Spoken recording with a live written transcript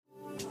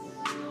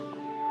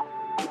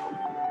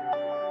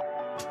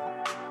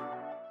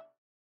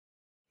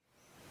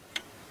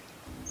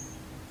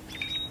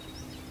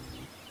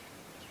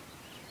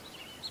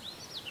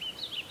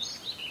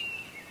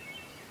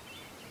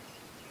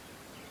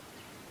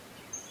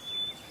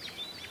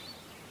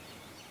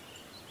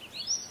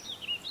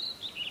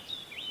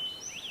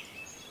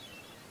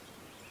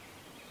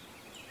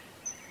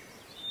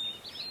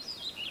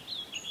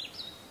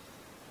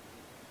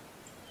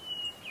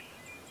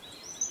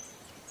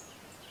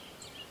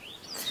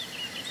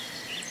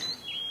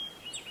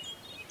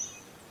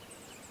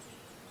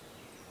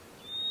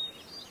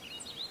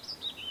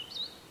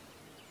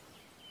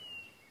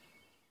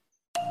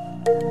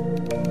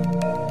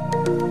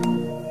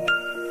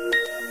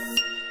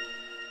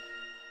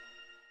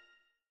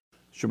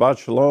Shabbat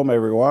Shalom,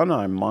 everyone.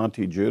 I'm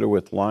Monty Judah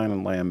with Lion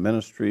and Lamb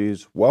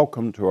Ministries.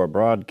 Welcome to our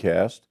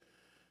broadcast.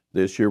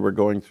 This year we're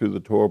going through the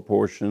Torah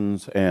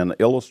portions and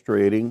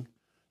illustrating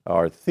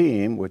our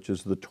theme, which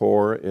is the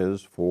Torah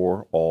is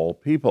for all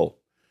people.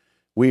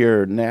 We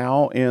are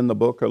now in the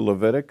book of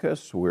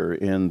Leviticus. We're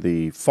in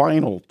the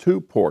final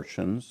two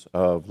portions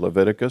of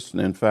Leviticus,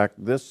 and in fact,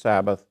 this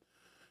Sabbath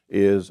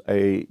is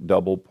a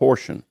double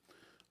portion.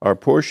 Our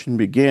portion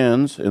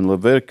begins in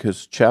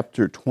Leviticus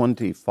chapter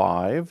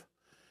 25,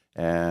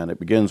 and it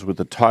begins with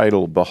the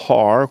title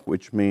Bahar,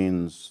 which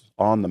means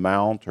on the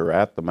mount or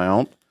at the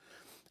mount.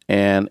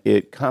 And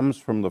it comes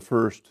from the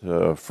first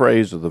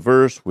phrase of the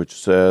verse, which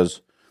says,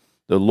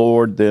 "The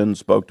Lord then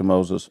spoke to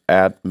Moses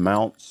at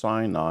Mount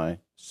Sinai,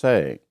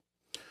 saying."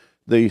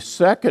 The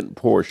second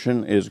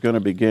portion is going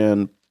to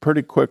begin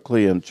pretty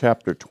quickly in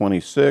chapter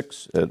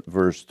 26 at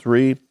verse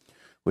 3,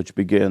 which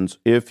begins,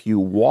 "If you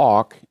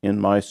walk in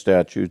my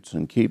statutes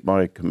and keep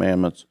my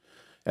commandments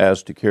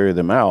as to carry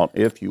them out."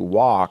 If you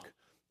walk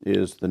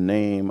is the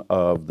name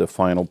of the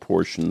final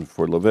portion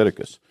for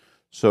Leviticus.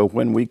 So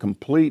when we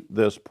complete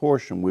this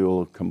portion, we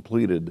will have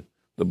completed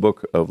the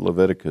book of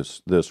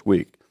Leviticus this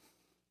week.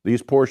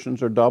 These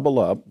portions are double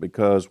up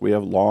because we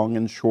have long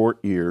and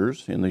short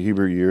years. In the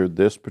Hebrew year,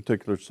 this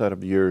particular set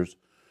of years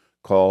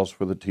calls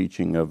for the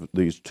teaching of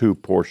these two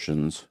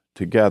portions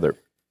together.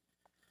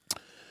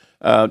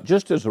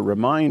 Just as a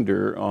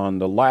reminder, on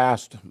the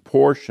last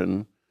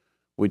portion,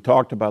 we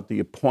talked about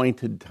the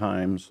appointed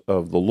times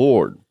of the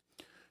Lord.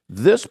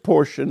 This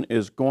portion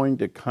is going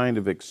to kind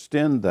of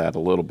extend that a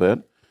little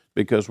bit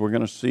because we're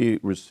going to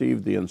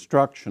receive the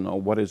instruction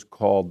on what is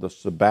called the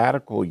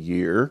sabbatical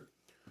year,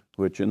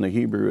 which in the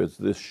Hebrew is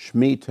the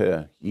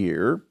Shemitah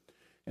year,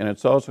 and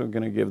it's also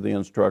going to give the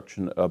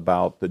instruction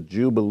about the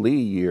Jubilee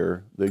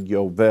year, the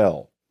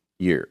Yovel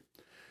year.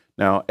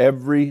 Now,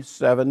 every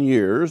 7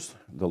 years,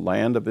 the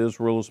land of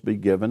Israel is to be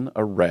given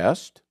a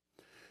rest,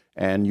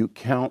 and you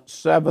count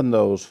 7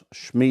 those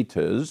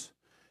Shemitahs,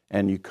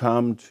 and you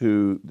come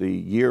to the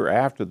year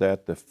after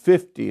that, the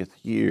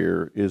 50th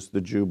year is the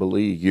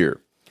Jubilee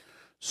year.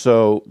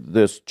 So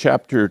this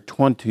chapter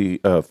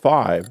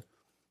 25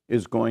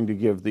 is going to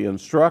give the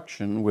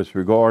instruction with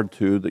regard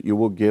to that you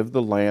will give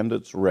the land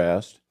its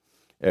rest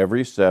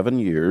every 7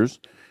 years,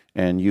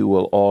 and you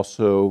will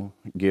also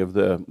give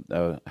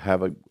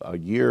have a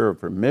year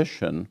of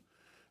remission.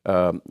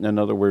 In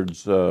other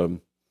words,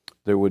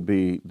 there would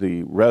be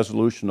the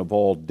resolution of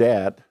all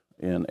debt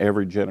in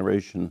every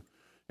generation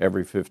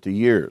every 50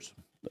 years.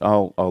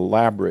 I'll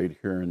elaborate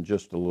here in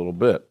just a little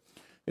bit.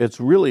 It's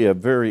really a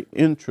very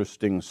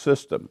interesting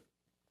system.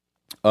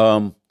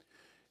 First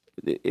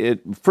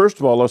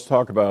of all, let's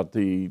talk about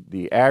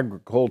the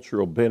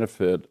agricultural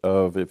benefit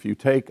of if you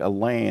take a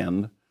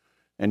land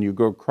and you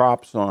grow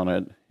crops on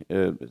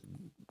it.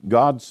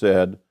 God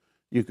said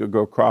you could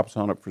grow crops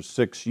on it for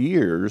 6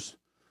 years,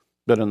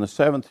 but in the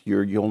 7th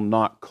year you'll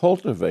not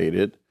cultivate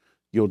it.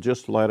 You'll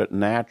just let it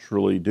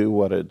naturally do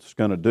what it's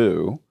going to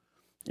do.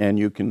 And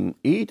you can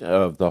eat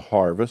of the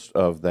harvest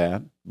of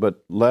that,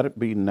 but let it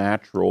be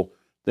natural.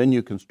 Then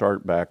you can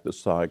start back the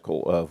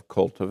cycle of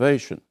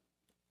cultivation.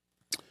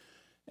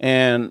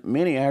 And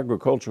many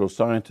agricultural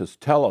scientists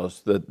tell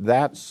us that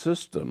that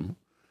system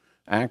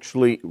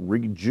actually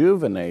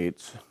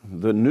rejuvenates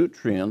the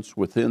nutrients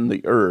within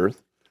the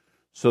earth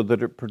so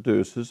that it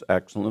produces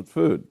excellent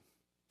food.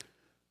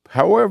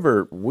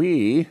 However,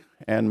 we,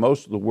 and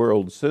most of the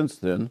world since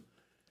then,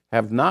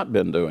 have not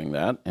been doing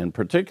that, and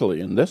particularly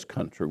in this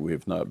country we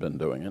have not been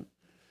doing it,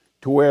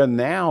 to where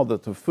now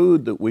that the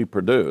food that we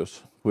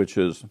produce, which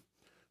is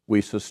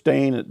we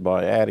sustain it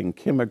by adding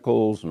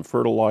chemicals and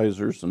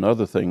fertilizers and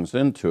other things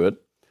into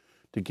it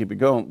to keep it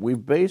going, we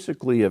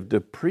basically have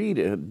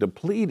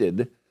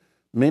depleted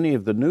many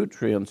of the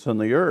nutrients in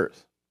the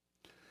earth.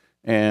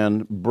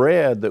 And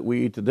bread that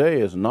we eat today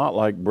is not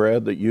like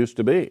bread that used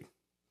to be.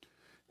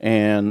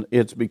 And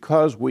it's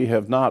because we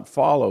have not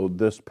followed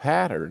this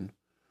pattern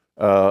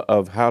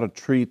of how to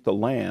treat the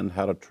land,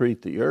 how to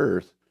treat the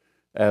earth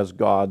as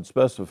God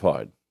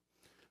specified.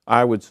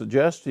 I would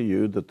suggest to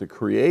you that the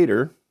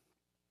Creator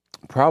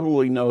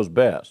probably knows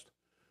best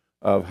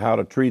of how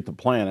to treat the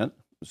planet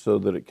so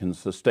that it can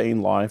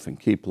sustain life and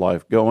keep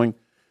life going.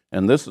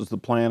 And this is the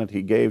planet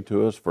He gave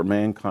to us for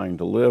mankind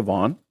to live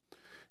on.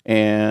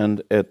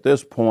 And at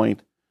this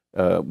point,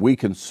 we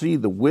can see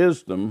the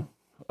wisdom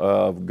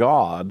of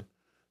God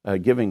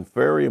giving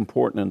very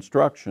important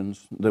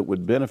instructions that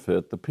would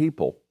benefit the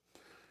people.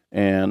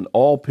 And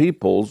all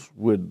peoples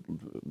would,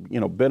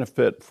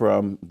 benefit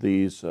from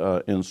these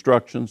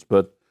instructions.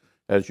 But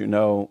as you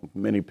know,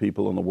 many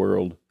people in the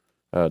world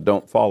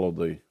don't follow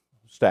the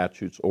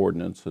statutes,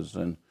 ordinances,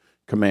 and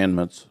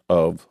commandments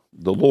of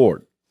the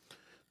Lord.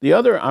 The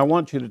other I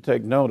want you to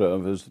take note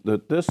of is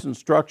that this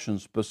instruction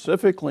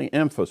specifically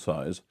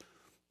emphasized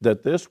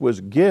that this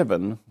was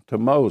given to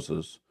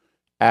Moses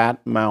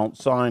at Mount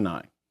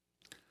Sinai.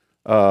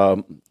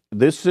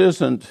 This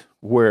isn't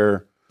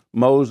where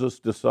Moses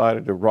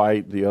decided to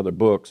write the other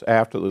books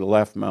after they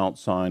left Mount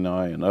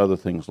Sinai and other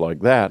things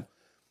like that.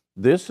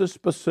 This is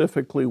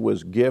specifically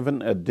was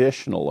given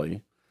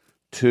additionally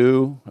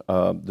to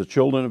the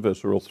children of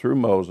Israel through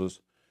Moses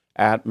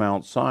at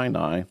Mount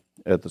Sinai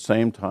at the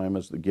same time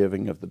as the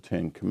giving of the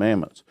Ten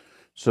Commandments.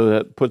 So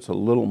that puts a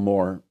little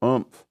more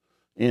oomph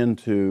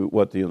into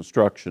what the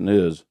instruction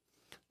is.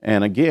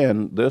 And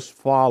again, this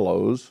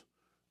follows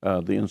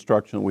the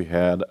instruction we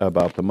had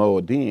about the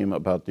Moedim,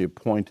 about the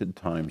appointed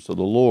times of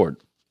the Lord.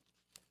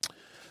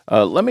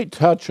 Let me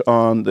touch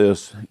on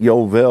this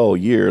Yovel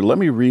year. Let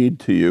me read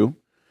to you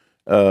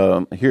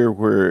here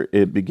where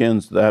it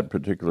begins that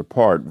particular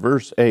part.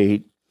 Verse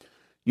 8,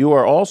 you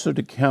are also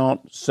to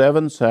count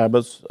 7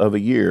 Sabbaths of a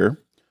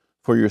year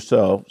for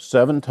yourself,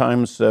 7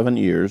 times 7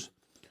 years,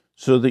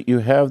 so that you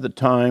have the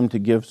time to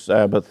give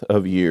Sabbath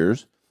of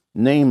years,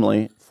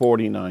 namely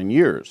 49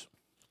 years.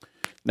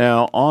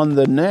 Now, on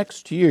the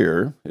next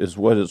year is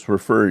what it's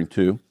referring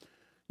to.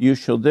 You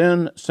shall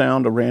then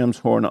sound a ram's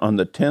horn on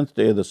the 10th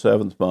day of the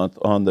 7th month.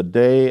 On the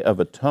day of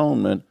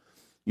atonement,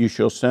 you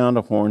shall sound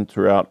a horn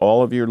throughout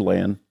all of your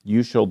land.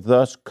 You shall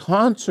thus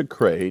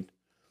consecrate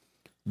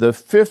the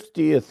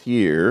 50th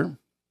year,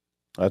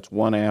 that's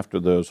one after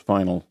those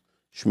final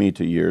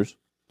Shemitah years,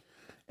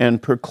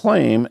 and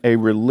proclaim a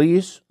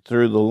release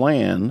through the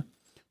land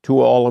to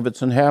all of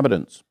its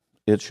inhabitants.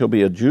 It shall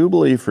be a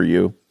jubilee for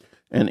you,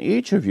 and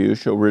each of you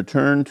shall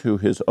return to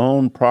his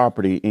own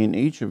property, and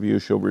each of you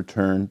shall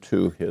return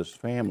to his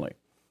family.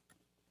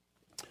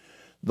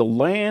 The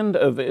land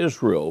of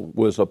Israel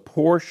was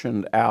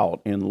apportioned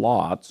out in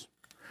lots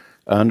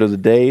under the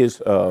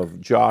days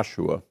of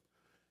Joshua,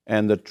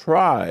 and the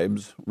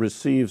tribes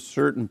received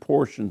certain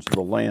portions of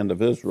the land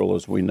of Israel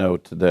as we know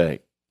today.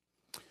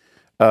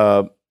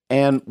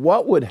 And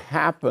what would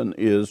happen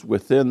is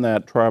within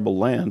that tribal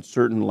land,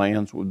 certain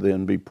lands would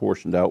then be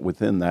portioned out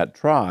within that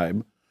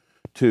tribe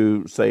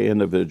to, say,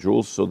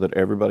 individuals so that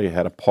everybody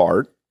had a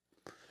part.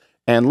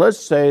 And let's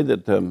say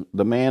that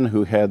the man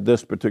who had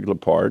this particular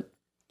part,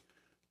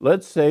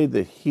 let's say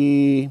that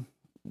he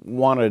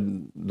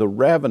wanted the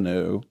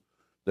revenue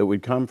that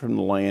would come from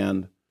the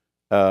land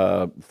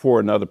for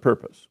another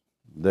purpose,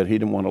 that he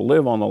didn't want to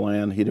live on the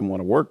land, he didn't want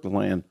to work the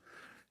land.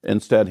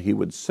 Instead, he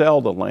would sell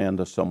the land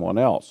to someone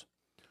else.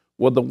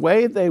 Well, the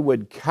way they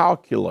would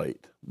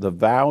calculate the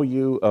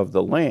value of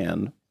the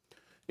land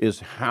is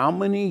how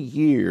many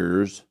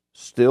years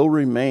still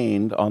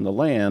remained on the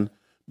land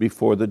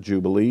before the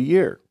Jubilee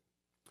year.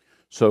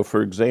 So,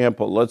 for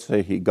example, let's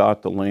say he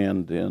got the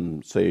land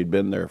in, say he'd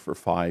been there for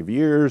 5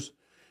 years,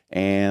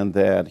 and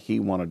that he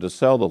wanted to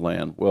sell the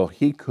land. Well,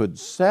 he could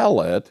sell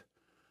it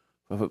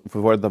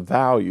for the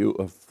value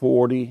of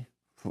 40,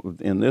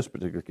 in this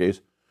particular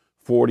case,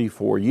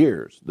 44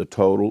 years, the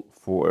total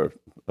for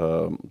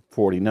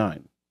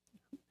 49.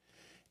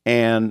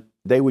 And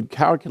they would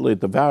calculate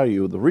the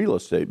value of the real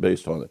estate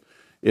based on it.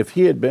 If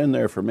he had been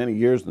there for many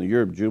years and the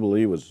year of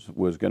Jubilee was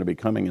going to be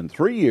coming in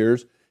 3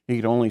 years, he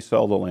could only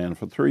sell the land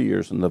for 3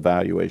 years, and the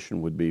valuation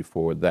would be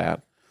for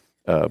that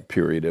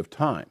period of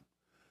time.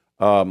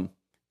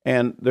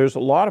 And there's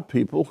a lot of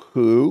people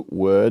who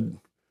would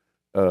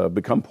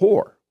become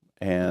poor,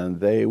 and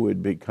they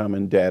would become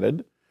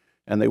indebted,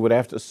 and they would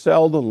have to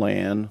sell the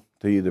land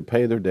to either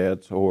pay their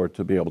debts or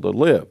to be able to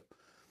live.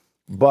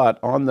 But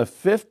on the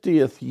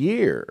 50th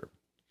year,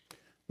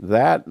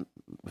 that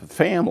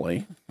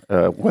family,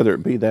 whether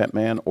it be that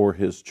man or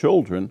his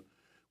children,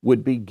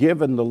 would be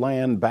given the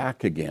land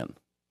back again.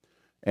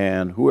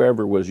 And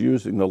whoever was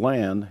using the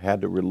land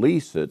had to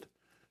release it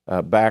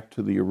back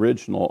to the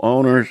original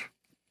owners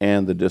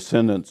and the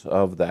descendants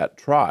of that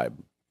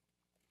tribe.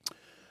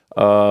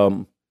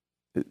 As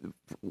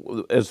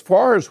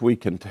far as we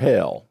can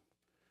tell,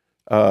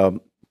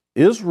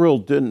 Israel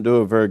didn't do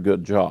a very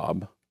good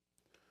job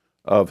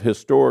of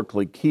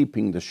historically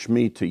keeping the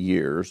Shemitah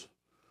years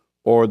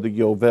or the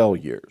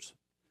Yovel years.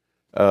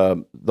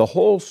 The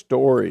whole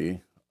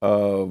story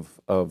of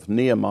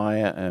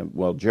Nehemiah, and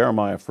well,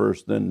 Jeremiah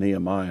first, then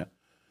Nehemiah,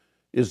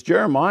 is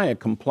Jeremiah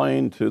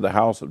complained to the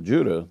house of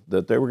Judah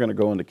that they were going to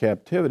go into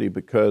captivity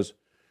because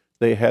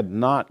they had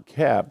not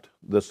kept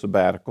the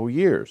sabbatical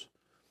years.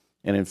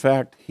 And in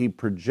fact, he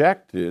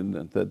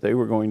projected that they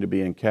were going to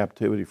be in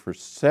captivity for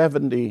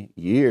 70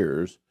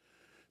 years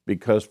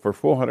because for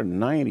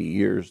 490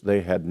 years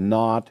they had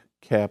not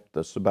kept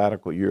the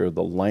sabbatical year of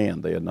the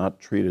land. They had not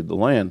treated the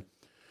land.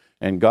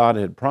 And God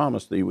had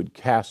promised that he would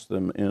cast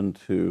them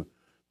into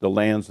the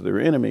lands of their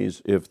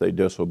enemies if they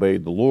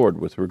disobeyed the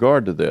Lord with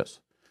regard to this.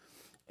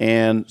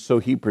 And so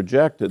he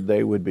projected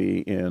they would be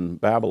in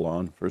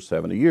Babylon for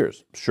 70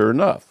 years. Sure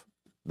enough,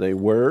 they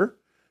were.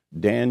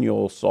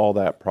 Daniel saw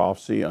that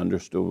prophecy,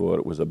 understood what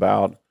it was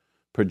about,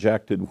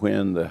 projected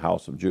when the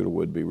house of Judah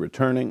would be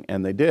returning,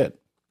 and they did.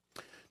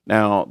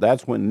 Now,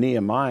 that's when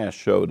Nehemiah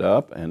showed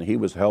up, and he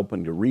was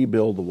helping to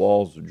rebuild the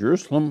walls of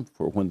Jerusalem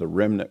for when the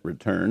remnant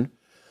returned.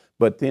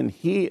 But then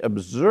he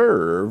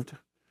observed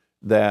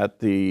that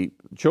the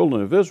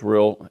children of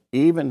Israel,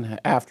 even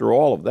after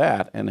all of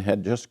that, and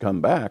had just come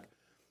back,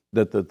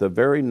 that the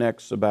very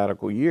next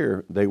sabbatical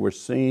year, they were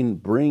seen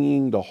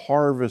bringing the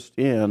harvest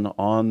in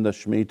on the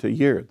Shemitah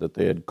year, that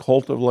they had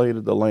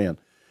cultivated the land.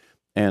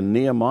 And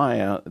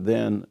Nehemiah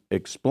then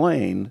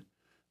explained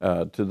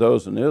to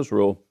those in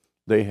Israel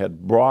they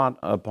had brought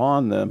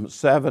upon them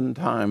 7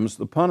 times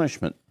the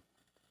punishment.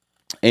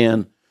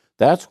 And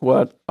that's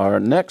what our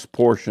next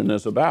portion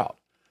is about,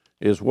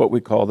 is what we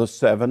call the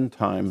 7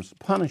 times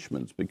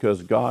punishments,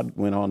 because God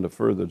went on to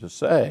further to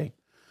say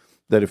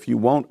that if you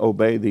won't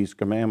obey these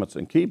commandments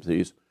and keep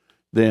these,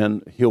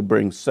 then he'll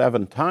bring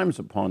 7 times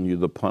upon you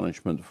the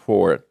punishment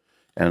for it,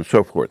 and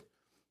so forth.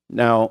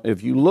 Now,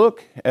 if you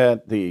look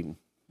at the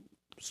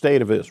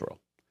state of Israel,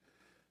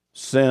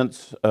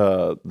 since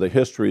the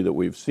history that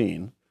we've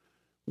seen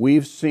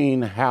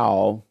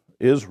how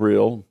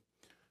Israel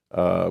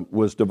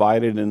was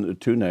divided into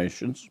 2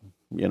 nations,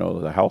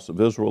 the house of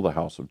Israel, the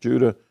house of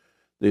Judah.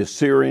 The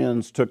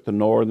Assyrians took the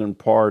northern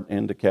part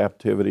into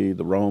captivity.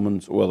 The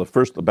Romans,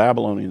 first the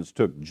Babylonians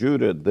took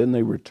Judah, then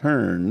they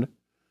returned,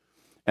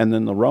 and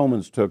then the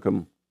Romans took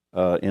them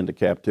into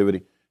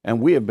captivity. And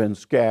we have been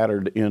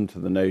scattered into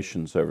the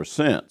nations ever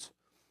since.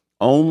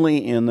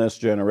 Only in this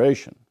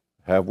generation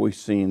have we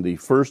seen the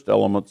first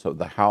elements of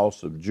the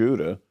house of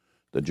Judah,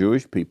 the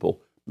Jewish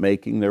people,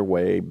 making their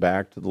way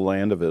back to the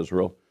land of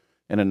Israel.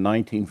 And in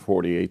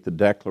 1948, the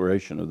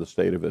declaration of the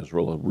State of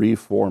Israel, a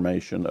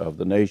reformation of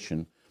the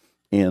nation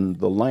in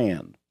the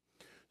land.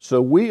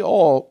 So we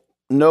all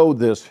know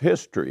this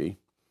history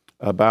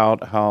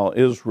about how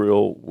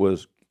Israel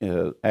was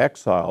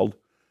exiled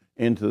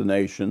into the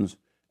nations,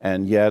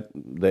 and yet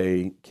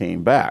they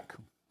came back.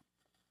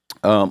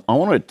 I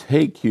want to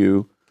take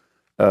you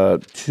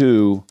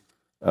to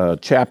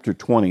chapter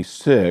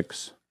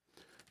 26,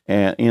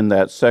 and in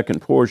that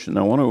second portion,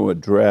 I want to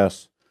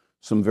address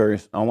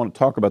I want to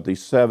talk about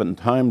these 7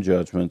 time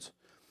judgments,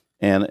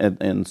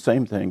 and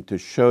same thing, to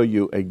show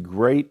you a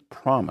great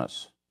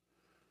promise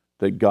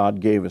that God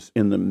gave us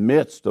in the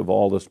midst of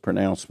all this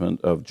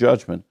pronouncement of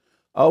judgment,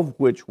 of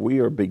which we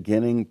are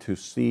beginning to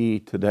see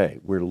today.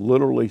 We're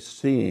literally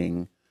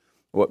seeing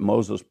what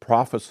Moses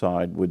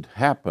prophesied would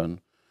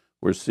happen.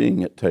 We're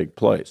seeing it take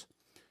place.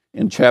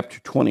 In chapter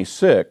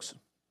 26,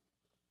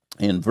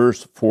 in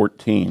verse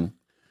 14,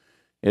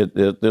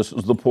 this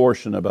is the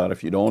portion about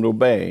if you don't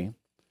obey,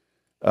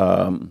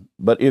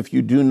 but if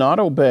you do not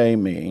obey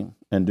me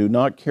and do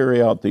not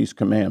carry out these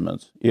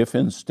commandments, if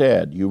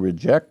instead you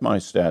reject my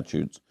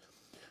statutes,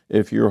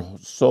 if your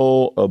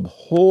soul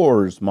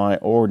abhors my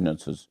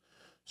ordinances,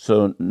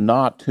 so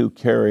not to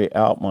carry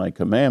out my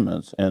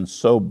commandments, and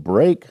so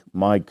break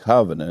my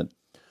covenant,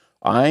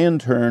 I in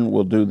turn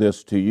will do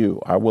this to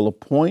you. I will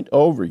appoint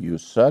over you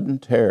sudden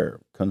terror,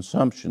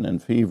 consumption,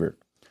 and fever,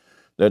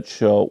 that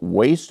shall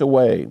waste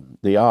away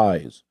the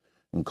eyes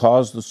and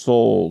cause the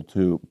soul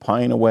to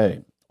pine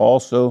away.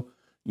 Also,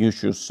 you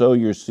shall sow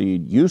your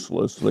seed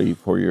uselessly,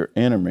 for your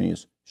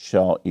enemies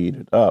shall eat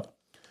it up.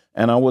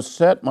 And I will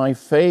set my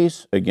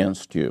face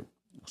against you,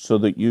 so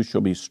that you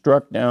shall be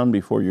struck down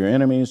before your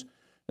enemies,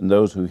 and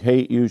those who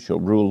hate you shall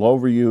rule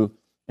over you,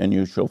 and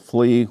you shall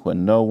flee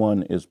when no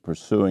one is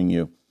pursuing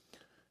you.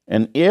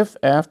 And if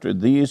after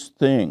these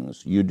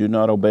things you do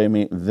not obey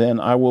me, then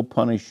I will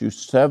punish you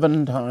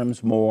 7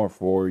 times more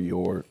for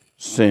your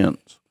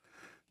sins.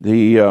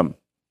 Again,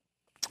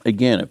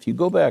 if you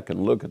go back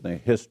and look at the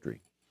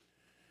history,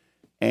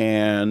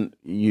 and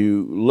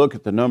you look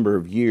at the number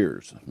of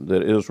years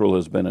that Israel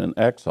has been in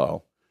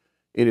exile,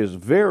 it is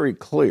very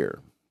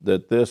clear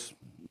that this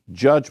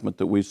judgment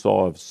that we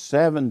saw of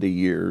 70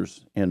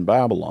 years in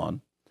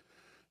Babylon,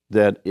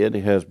 that it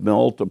has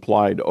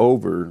multiplied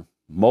over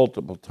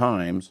multiple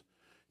times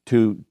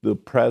to the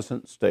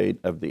present state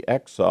of the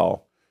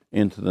exile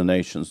into the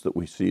nations that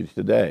we see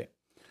today.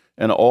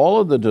 And all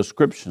of the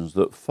descriptions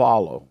that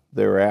follow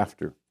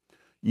thereafter,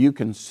 you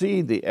can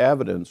see the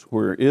evidence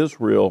where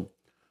Israel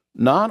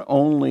not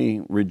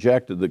only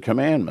rejected the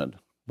commandment,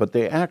 but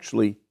they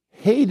actually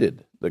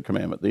hated the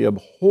commandment. They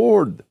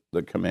abhorred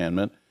the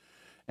commandment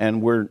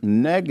and were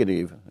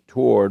negative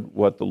toward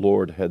what the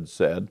Lord had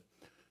said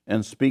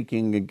and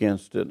speaking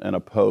against it and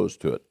opposed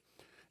to it.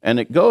 And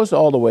it goes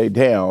all the way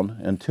down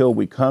until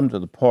we come to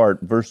the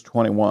part, verse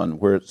 21,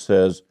 where it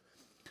says,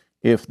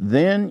 if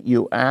then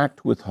you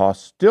act with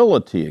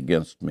hostility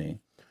against me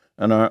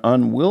and are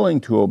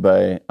unwilling to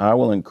obey, I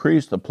will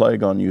increase the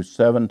plague on you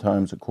 7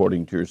 times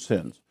according to your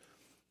sins.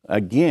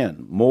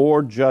 Again,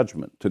 more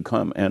judgment to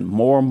come and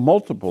more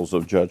multiples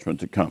of judgment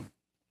to come.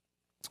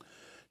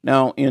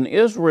 Now, in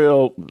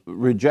Israel,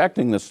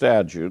 rejecting the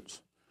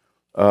statutes,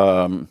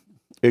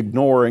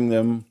 ignoring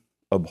them,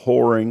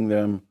 abhorring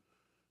them,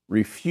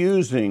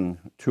 refusing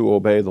to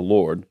obey the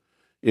Lord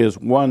is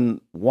one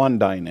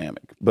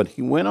dynamic. But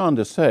he went on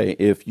to say,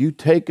 if you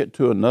take it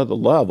to another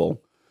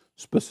level,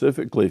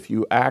 specifically if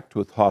you act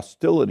with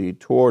hostility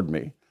toward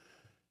me,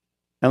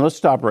 and let's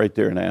stop right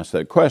there and ask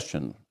that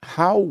question.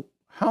 How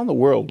in the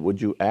world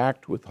would you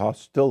act with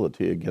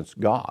hostility against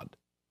God?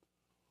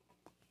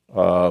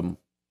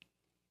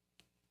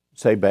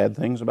 Say bad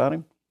things about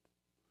him?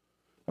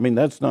 I mean,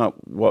 that's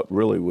not what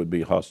really would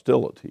be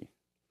hostility.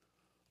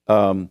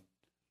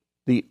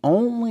 The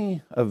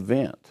only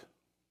event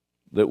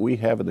that we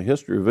have in the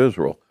history of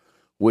Israel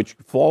which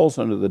falls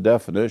under the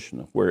definition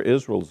of where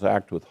Israel's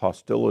act with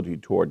hostility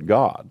toward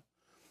God,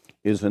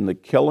 is in the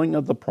killing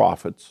of the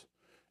prophets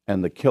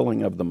and the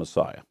killing of the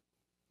Messiah.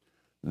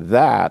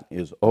 That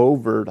is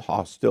overt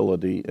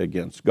hostility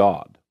against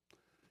God.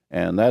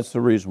 And that's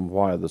the reason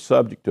why the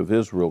subject of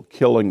Israel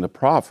killing the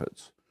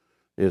prophets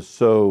is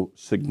so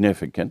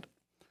significant,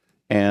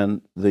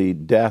 and the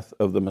death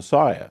of the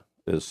Messiah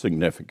is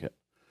significant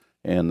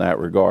in that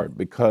regard,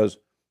 because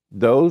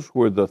those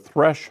were the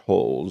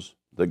thresholds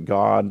that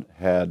God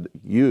had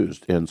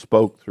used and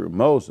spoke through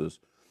Moses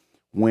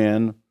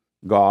when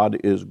God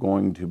is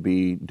going to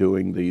be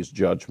doing these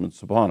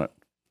judgments upon it.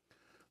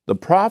 The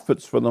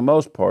prophets, for the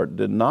most part,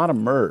 did not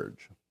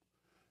emerge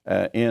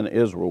in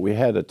Israel. We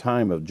had a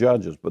time of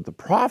judges, but the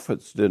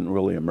prophets didn't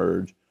really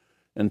emerge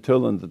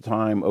until in the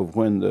time of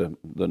when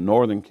the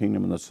northern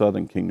kingdom and the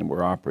southern kingdom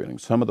were operating.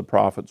 Some of the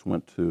prophets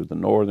went to the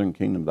northern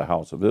kingdom, the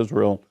house of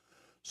Israel.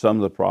 Some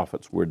of the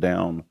prophets were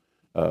down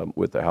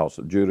with the house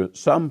of Judah.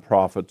 Some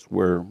prophets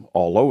were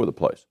all over the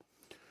place.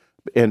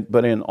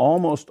 But in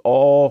almost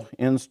all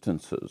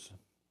instances,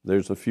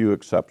 there's a few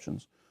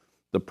exceptions,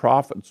 the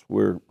prophets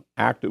were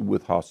acted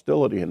with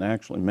hostility, and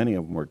actually many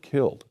of them were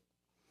killed.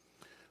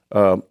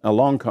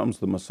 Along comes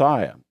the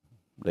Messiah.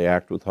 They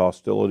act with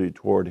hostility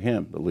toward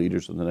him. The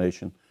leaders of the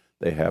nation,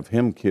 they have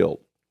him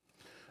killed.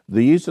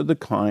 These are the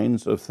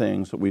kinds of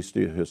things that we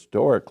see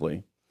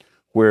historically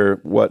where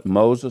what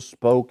Moses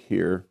spoke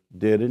here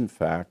did in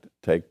fact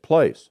take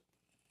place.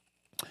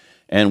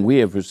 And we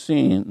have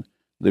seen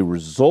the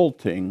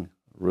resulting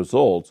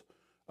results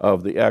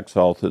of the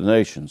exile to the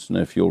nations. And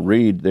if you'll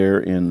read there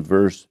in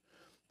verse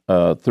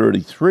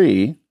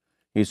 33,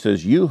 he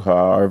says, "You,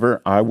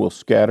 however, I will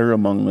scatter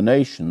among the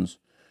nations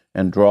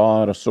and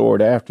draw out a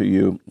sword after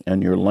you,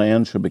 and your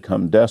land shall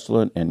become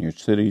desolate, and your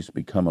cities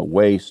become a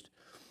waste.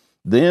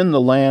 Then the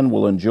land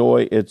will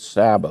enjoy its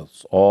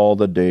Sabbaths all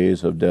the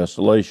days of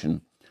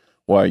desolation.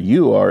 While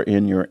you are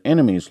in your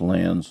enemies'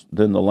 lands,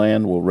 then the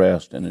land will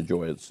rest and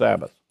enjoy its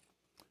Sabbath."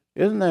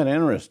 Isn't that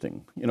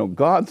interesting? You know,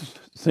 God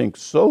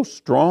thinks so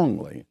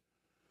strongly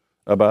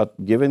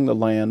about giving the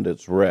land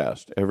its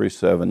rest every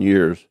 7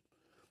 years,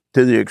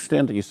 to the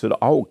extent that he said,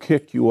 "I will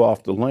kick you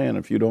off the land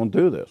if you don't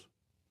do this.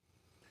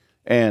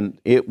 And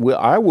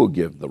I will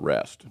give the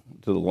rest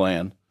to the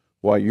land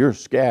while you're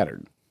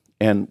scattered."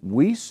 And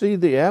we see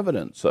the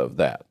evidence of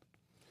that.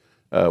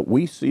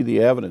 We see the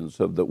evidence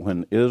of that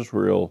when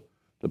Israel,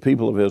 the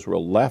people of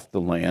Israel, left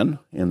the land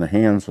in the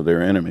hands of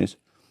their enemies,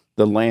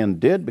 the land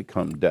did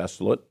become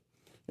desolate.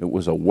 It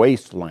was a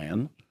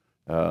wasteland.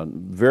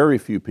 Very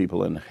few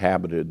people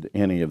inhabited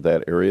any of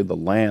that area. The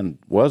land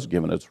was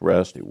given its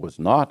rest. It was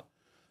not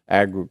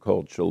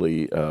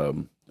agriculturally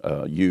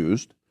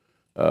used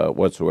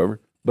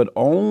whatsoever. But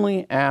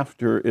only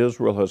after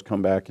Israel has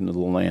come back into the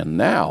land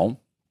now,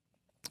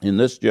 in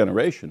this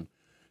generation,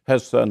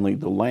 has suddenly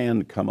the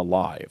land come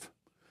alive.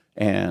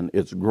 And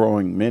it's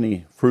growing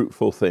many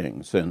fruitful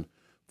things, and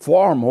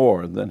far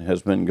more than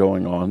has been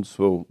going on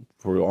for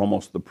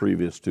almost the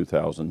previous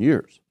 2,000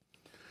 years.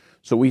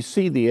 So we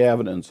see the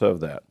evidence of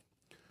that.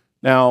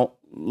 Now,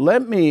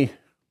 let me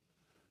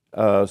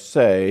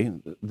say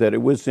that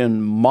it was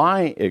in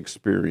my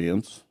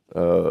experience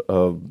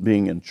of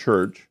being in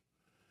church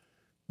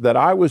that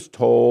I was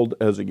told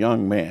as a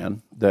young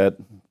man that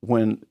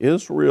when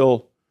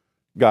Israel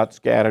got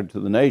scattered to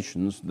the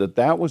nations,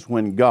 that was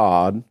when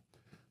God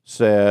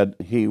said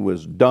he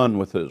was done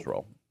with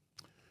Israel.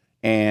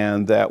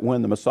 And that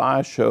when the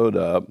Messiah showed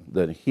up,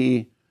 that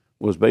he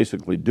was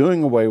basically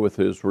doing away with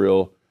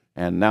Israel,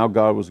 and now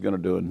God was going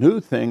to do a new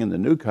thing in the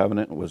new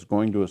covenant and was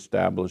going to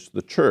establish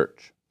the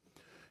church.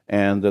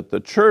 And that the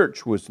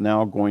church was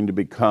now going to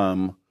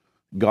become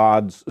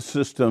God's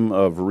system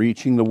of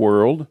reaching the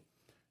world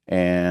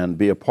and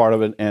be a part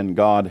of it, and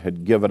God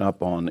had given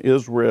up on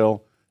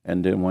Israel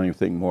and didn't want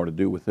anything more to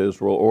do with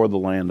Israel or the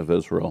land of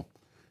Israel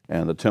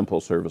and the temple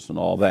service and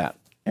all that.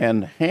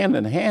 And hand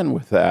in hand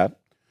with that,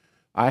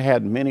 I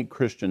had many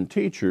Christian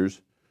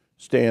teachers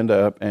stand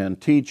up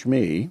and teach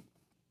me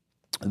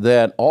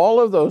that all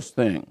of those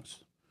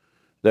things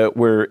that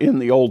were in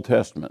the Old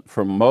Testament,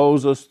 from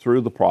Moses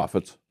through the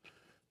prophets,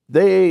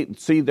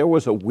 there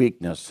was a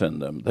weakness in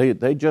them.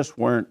 They just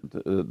weren't,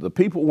 the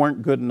people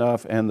weren't good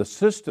enough, and the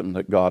system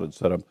that God had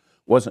set up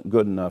wasn't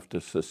good enough to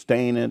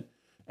sustain it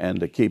and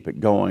to keep it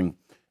going.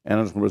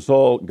 And as a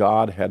result,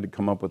 God had to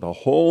come up with a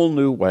whole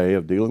new way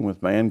of dealing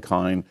with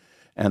mankind,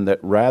 and that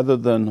rather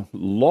than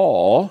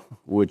law,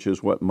 which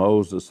is what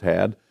Moses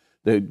had,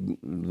 the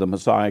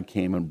Messiah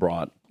came and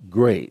brought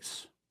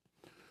grace.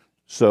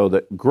 So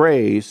that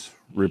grace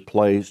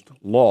replaced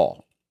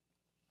law.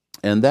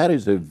 And that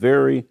is a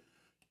very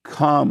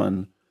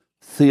common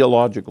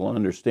theological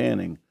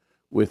understanding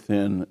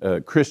within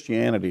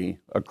Christianity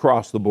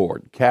across the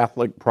board.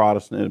 Catholic,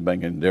 Protestant, it doesn't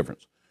make any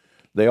difference.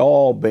 They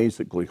all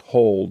basically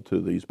hold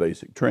to these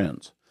basic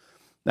trends.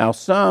 Now,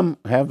 some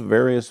have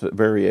various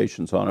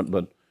variations on it,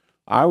 but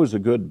I was a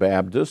good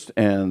Baptist,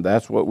 and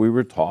that's what we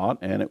were taught,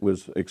 and it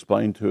was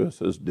explained to us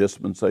as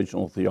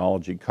dispensational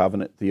theology,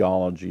 covenant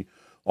theology,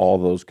 all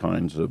those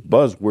kinds of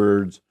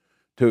buzzwords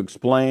to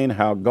explain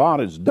how God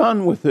is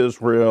done with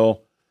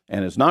Israel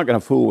and is not going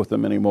to fool with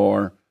them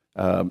anymore.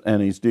 And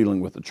he's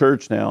dealing with the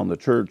church now, and the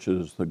church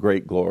is the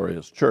great,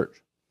 glorious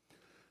church.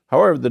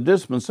 However, the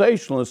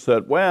dispensationalists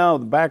said, well,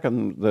 back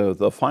in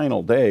the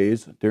final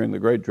days, during the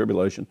Great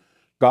Tribulation,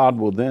 God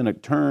will then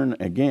turn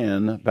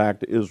again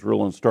back to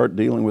Israel and start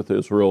dealing with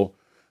Israel,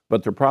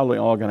 but they're probably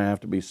all going to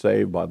have to be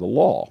saved by the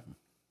law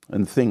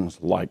and things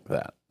like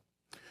that.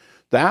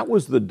 That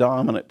was the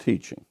dominant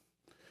teaching.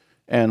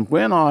 And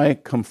when I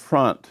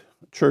confront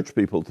church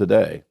people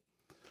today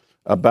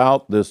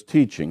about this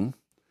teaching,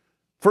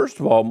 first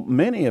of all,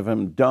 many of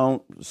them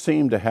don't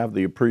seem to have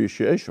the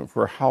appreciation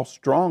for how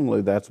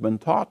strongly that's been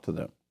taught to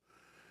them.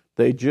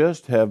 They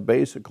just have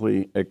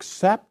basically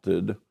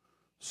accepted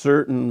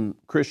certain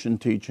Christian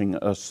teaching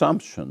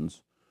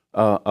assumptions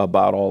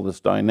about all this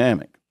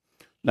dynamic.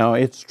 Now,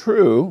 it's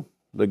true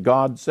that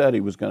God said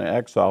he was going to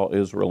exile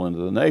Israel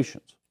into the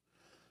nations.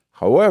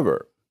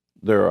 However,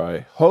 there are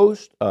a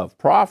host of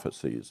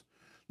prophecies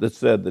that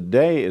said the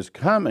day is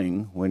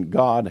coming when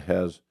God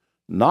has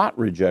not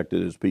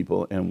rejected his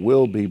people and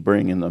will be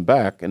bringing them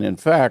back. And in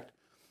fact,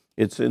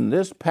 it's in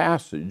this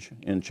passage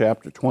in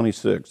chapter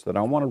 26 that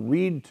I want to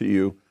read to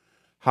you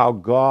how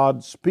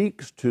God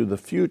speaks to the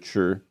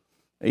future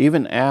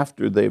even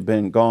after they've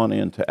been gone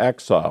into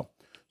exile.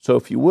 So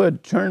if you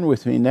would, turn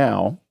with me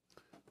now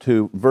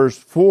to verse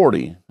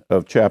 40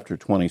 of chapter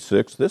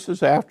 26. This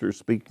is after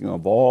speaking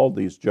of all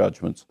these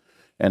judgments,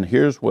 and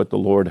here's what the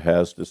Lord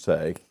has to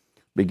say,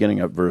 beginning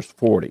at verse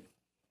 40.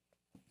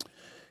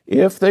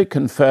 If they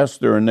confess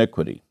their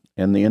iniquity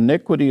and the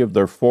iniquity of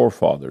their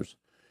forefathers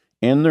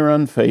in their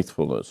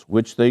unfaithfulness,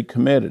 which they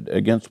committed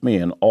against me,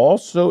 and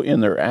also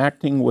in their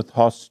acting with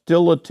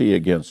hostility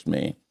against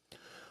me,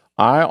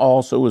 I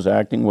also was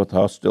acting with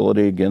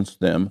hostility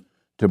against them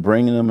to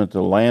bring them into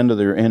the land of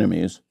their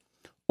enemies,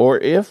 or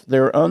if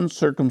their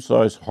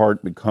uncircumcised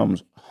heart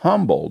becomes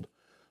humbled,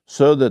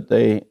 so that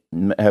they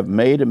have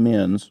made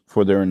amends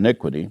for their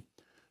iniquity,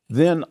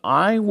 then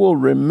I will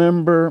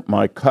remember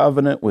my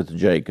covenant with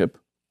Jacob.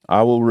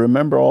 I will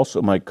remember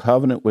also my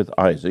covenant with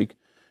Isaac,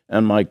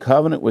 and my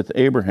covenant with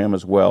Abraham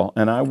as well,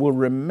 and I will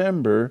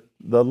remember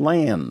the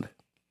land.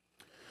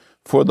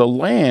 For the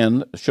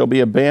land shall be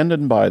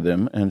abandoned by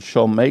them, and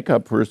shall make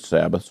up for its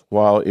Sabbaths,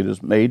 while it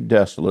is made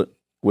desolate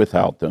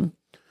without them.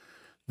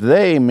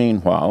 They,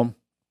 meanwhile,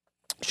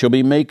 shall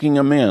be making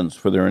amends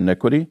for their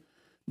iniquity,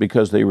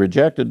 because they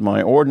rejected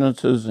my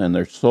ordinances, and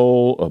their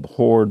soul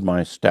abhorred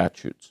my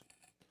statutes.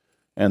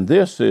 And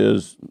this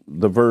is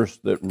the verse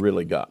that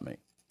really got me.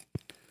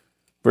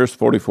 Verse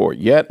 44,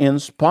 yet in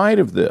spite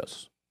of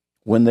this,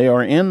 when they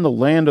are in the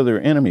land of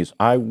their enemies,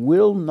 I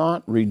will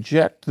not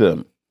reject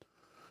them,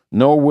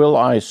 nor will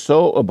I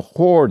so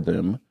abhor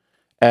them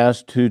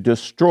as to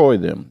destroy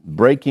them,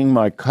 breaking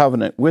my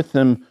covenant with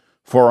them,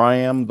 for I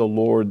am the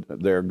Lord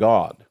their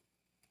God.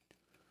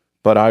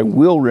 But I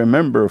will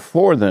remember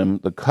for them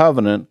the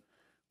covenant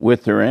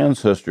with their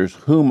ancestors,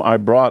 whom I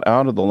brought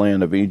out of the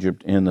land of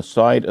Egypt in the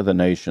sight of the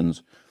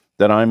nations,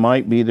 that I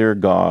might be their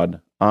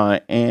God.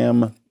 I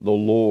am the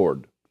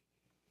Lord.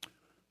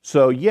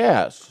 So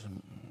yes,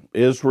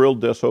 Israel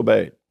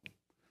disobeyed.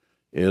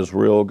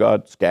 Israel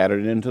got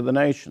scattered into the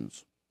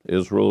nations.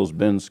 Israel has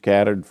been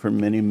scattered for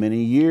many,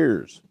 many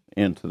years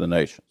into the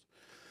nations.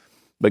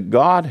 But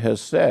God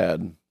has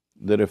said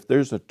that if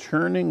there's a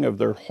turning of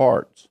their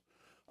hearts,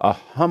 a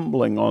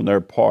humbling on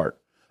their part,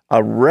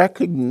 a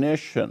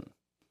recognition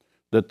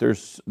that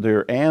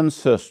their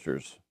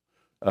ancestors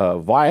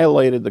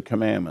violated the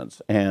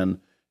commandments and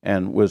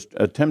was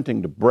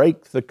attempting to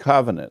break the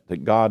covenant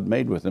that God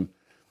made with them,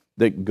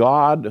 that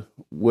God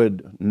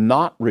would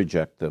not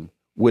reject them,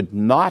 would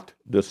not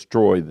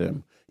destroy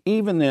them,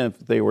 even if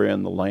they were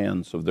in the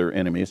lands of their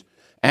enemies,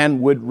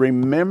 and would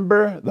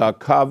remember the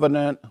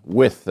covenant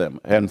with them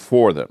and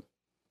for them.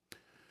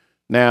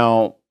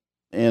 Now,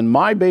 in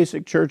my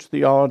basic church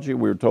theology,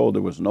 we were told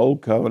there was an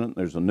old covenant,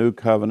 there's a new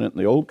covenant,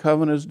 and the old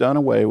covenant is done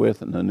away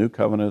with, and the new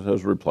covenant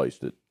has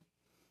replaced it.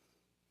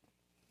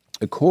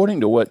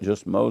 According to what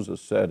just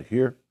Moses said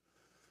here,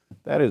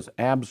 that is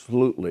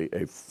absolutely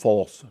a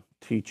false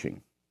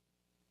teaching.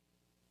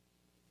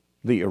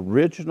 The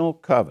original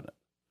covenant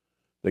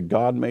that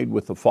God made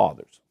with the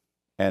fathers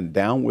and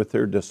down with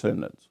their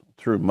descendants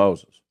through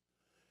Moses,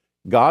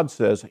 God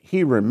says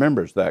he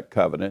remembers that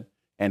covenant,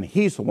 and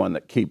he's the one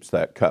that keeps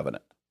that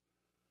covenant.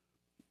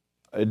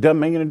 It doesn't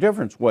make any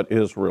difference what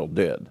Israel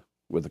did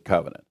with the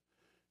covenant.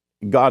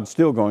 God's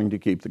still going to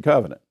keep the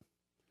covenant.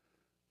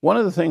 One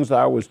of the things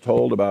I was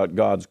told about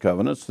God's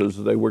covenants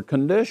is they were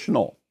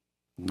conditional.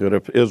 That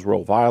if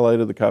Israel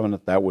violated the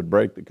covenant, that would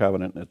break the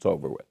covenant and it's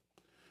over with.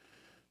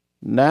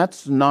 And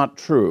that's not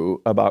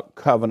true about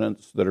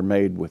covenants that are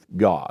made with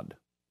God.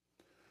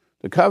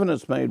 The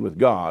covenants made with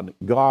God,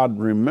 God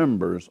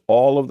remembers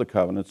all of the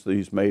covenants that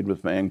he's made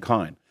with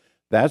mankind.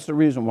 That's the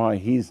reason why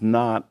he's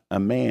not a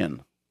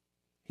man.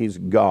 He's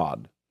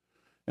God.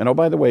 And oh,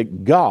 by the way,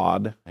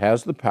 God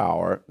has the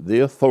power, the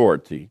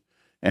authority,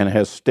 and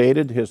has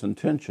stated his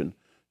intention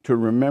to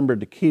remember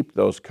to keep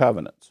those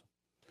covenants.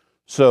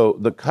 So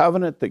the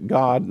covenant that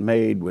God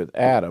made with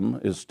Adam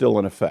is still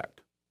in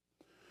effect.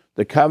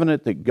 The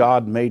covenant that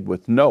God made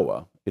with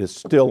Noah is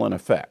still in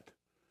effect.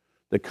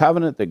 The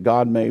covenant that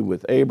God made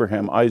with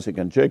Abraham, Isaac,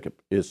 and Jacob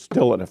is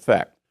still in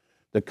effect.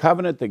 The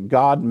covenant that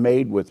God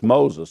made with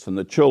Moses and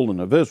the children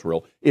of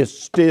Israel is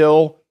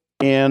still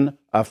in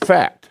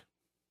effect.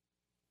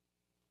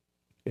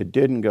 It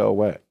didn't go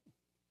away.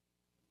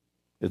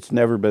 It's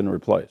never been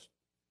replaced.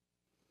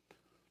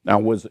 Now,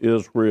 was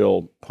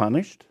Israel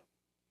punished?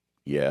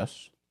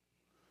 Yes.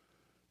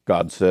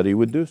 God said he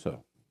would do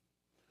so.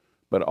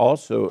 But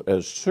also,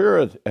 as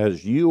sure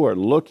as you are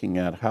looking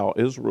at how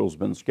Israel's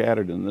been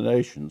scattered in the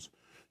nations,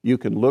 you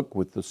can look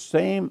with the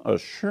same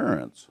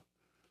assurance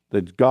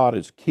that God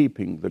is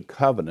keeping the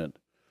covenant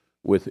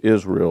with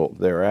Israel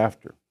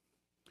thereafter.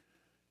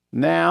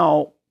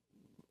 Now,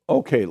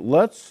 okay,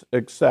 let's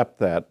accept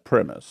that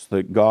premise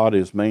that God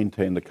has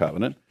maintained the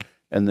covenant,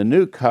 and the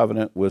new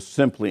covenant was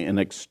simply an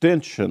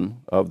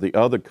extension of the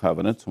other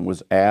covenants and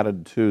was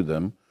added to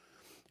them.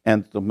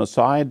 And the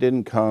Messiah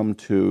didn't come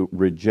to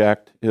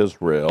reject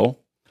Israel.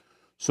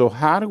 So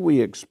how do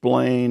we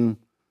explain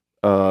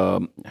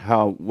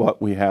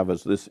what we have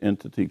as this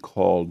entity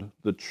called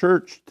the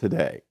church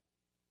today?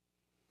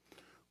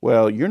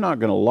 Well, you're not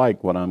going to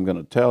like what I'm going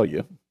to tell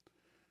you.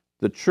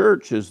 The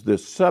church is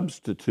this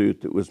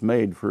substitute that was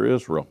made for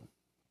Israel.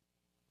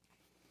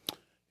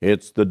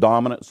 It's the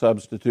dominant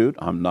substitute.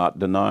 I'm not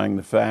denying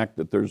the fact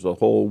that there's a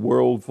whole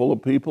world full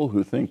of people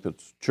who think that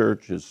the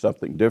church is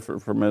something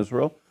different from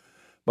Israel.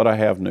 But I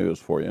have news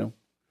for you.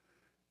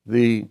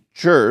 The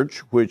church,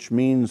 which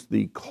means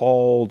the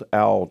called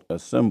out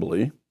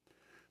assembly,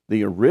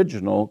 the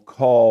original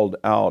called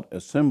out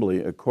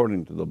assembly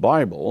according to the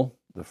Bible,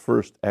 the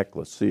first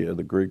ecclesia,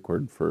 the Greek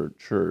word for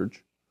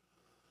church,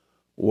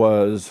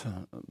 was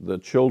the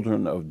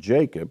children of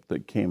Jacob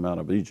that came out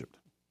of Egypt.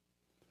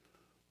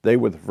 They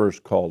were the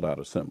first called out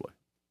assembly.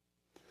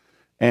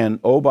 And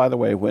oh, by the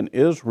way, when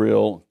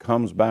Israel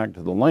comes back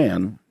to the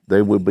land,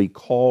 they will be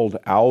called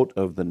out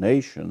of the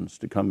nations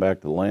to come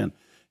back to the land,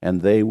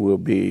 and they will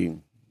be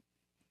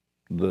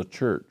the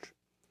church.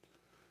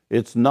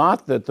 It's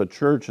not that the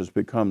church has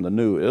become the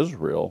new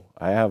Israel.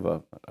 I have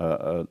a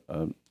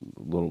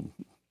little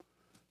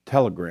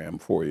telegram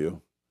for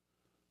you,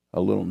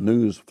 a little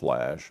news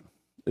flash.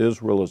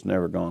 Israel has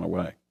never gone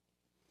away.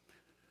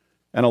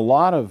 And a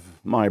lot of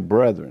my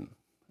brethren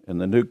in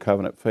the New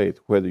Covenant faith,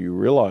 whether you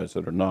realize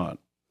it or not,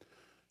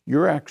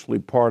 you're actually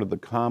part of the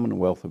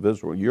Commonwealth of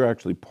Israel. You're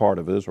actually part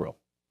of Israel.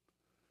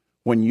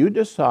 When you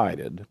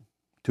decided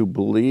to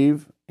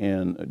believe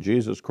in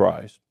Jesus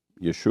Christ,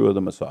 Yeshua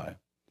the Messiah,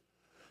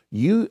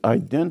 you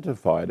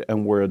identified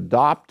and were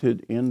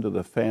adopted into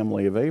the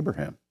family of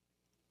Abraham.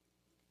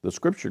 The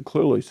scripture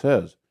clearly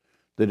says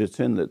that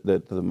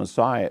that the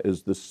Messiah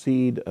is the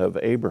seed of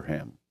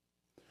Abraham.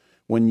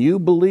 When you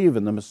believe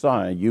in the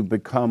Messiah, you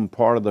become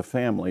part of the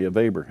family of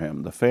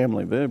Abraham. The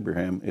family of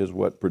Abraham is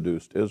what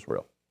produced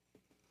Israel.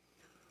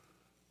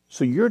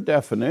 So your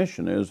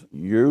definition is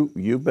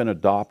you've been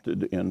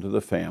adopted into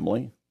the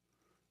family,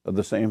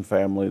 the same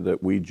family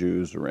that we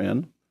Jews are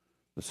in,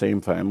 the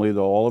same family that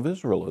all of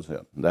Israel is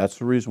in. That's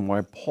the reason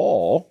why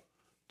Paul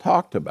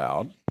talked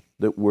about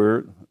that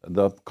we're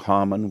the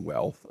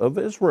commonwealth of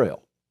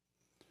Israel.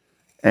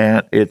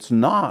 And it's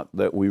not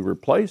that we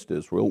replaced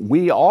Israel.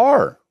 We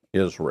are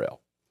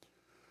Israel.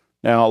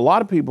 Now, a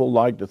lot of people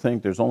like to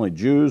think there's only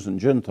Jews and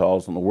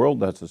Gentiles in the world.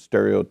 That's a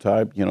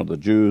stereotype. You know, the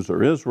Jews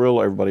are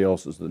Israel, everybody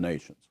else is the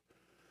nations.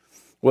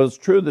 Well, it's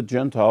true that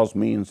Gentiles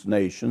means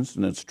nations,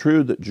 and it's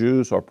true that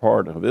Jews are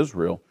part of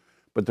Israel,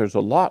 but there's a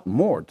lot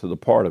more to the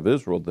part of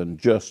Israel than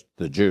just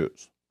the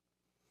Jews.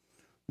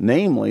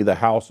 Namely, the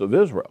house of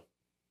Israel,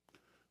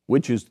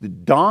 which is the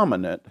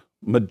dominant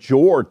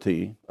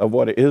majority of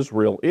what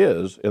Israel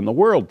is in the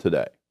world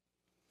today.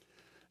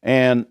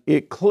 And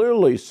it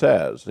clearly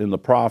says in the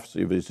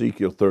prophecy of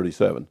Ezekiel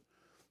 37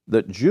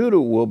 that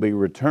Judah will be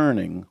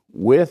returning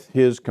with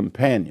his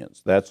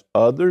companions. That's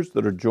others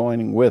that are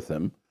joining with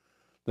him,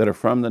 that are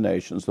from the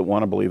nations that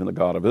want to believe in the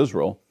God of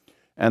Israel,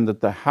 and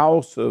that the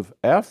house of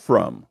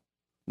Ephraim,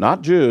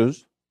 not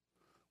Jews,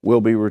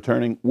 will be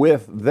returning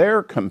with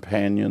their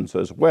companions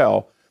as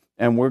well.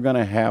 And we're going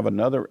to have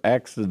another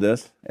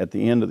exodus at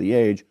the end of the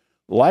age,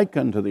 like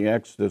unto the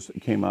exodus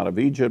that came out of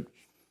Egypt,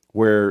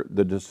 where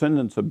the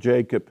descendants of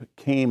Jacob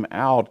came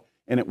out,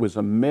 and it was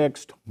a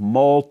mixed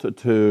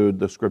multitude,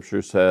 the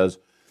scripture says,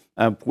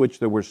 of which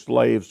there were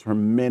slaves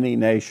from many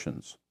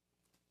nations.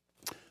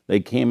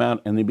 They came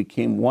out and they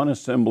became one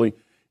assembly,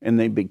 and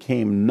they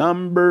became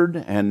numbered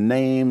and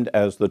named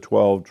as the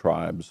 12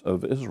 tribes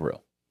of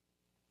Israel.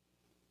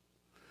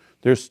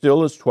 There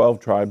still is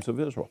 12 tribes of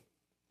Israel.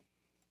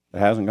 It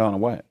hasn't gone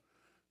away.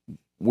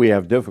 We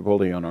have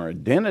difficulty on our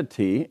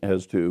identity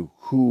as to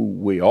who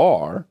we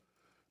are,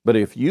 but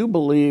if you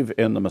believe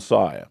in the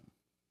Messiah,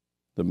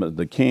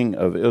 the King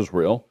of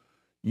Israel,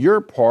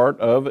 you're part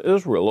of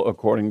Israel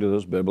according to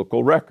this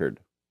biblical record.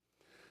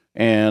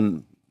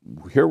 And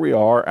here we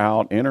are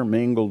out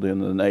intermingled in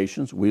the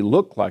nations. We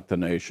look like the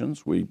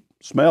nations. We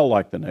smell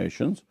like the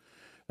nations.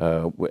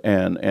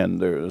 and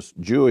there's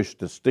Jewish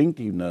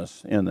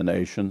distinctiveness in the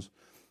nations,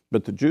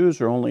 but the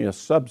Jews are only a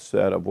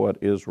subset of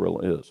what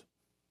Israel is.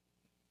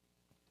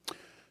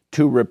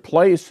 To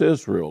replace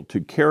Israel,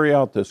 to carry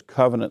out this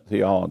covenant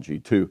theology,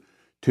 to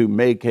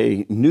make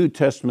a New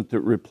Testament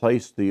that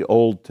replaced the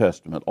Old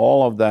Testament,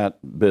 all of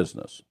that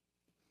business,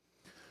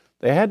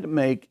 they had to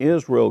make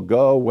Israel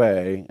go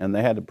away, and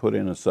they had to put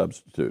in a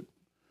substitute.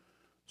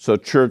 So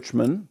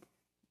churchmen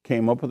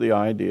came up with the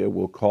idea,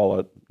 we'll call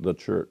it the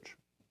church.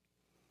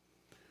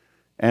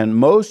 And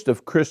most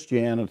of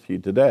Christianity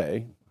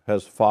today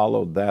has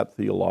followed that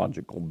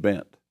theological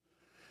bent.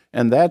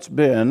 And that's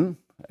been,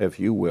 if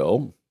you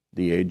will,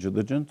 the age of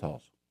the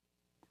Gentiles.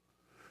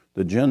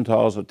 The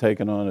Gentiles have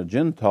taken on a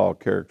Gentile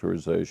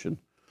characterization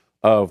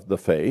of the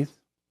faith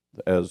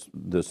as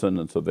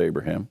descendants of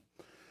Abraham.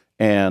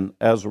 And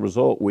as a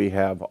result, we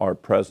have our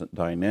present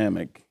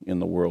dynamic in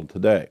the world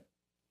today.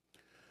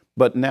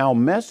 But now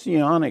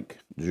Messianic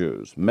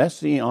Jews,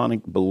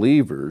 Messianic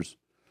believers,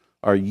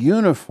 are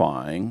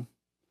unifying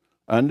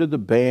under the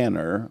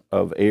banner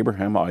of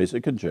Abraham,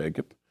 Isaac, and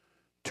Jacob,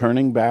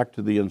 turning back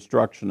to the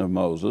instruction of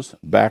Moses,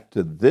 back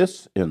to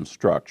this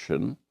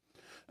instruction,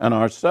 and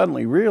are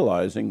suddenly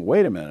realizing,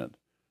 wait a minute,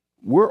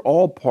 we're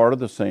all part of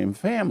the same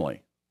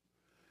family.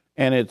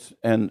 And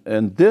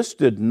this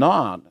did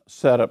not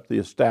set up the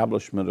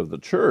establishment of the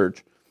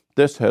church.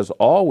 This has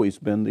always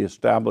been the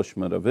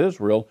establishment of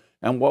Israel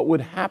and what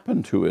would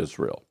happen to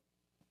Israel.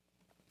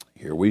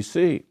 Here we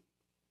see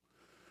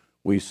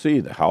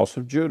the house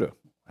of Judah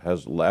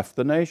has left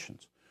the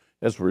nations,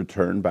 has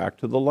returned back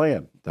to the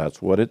land.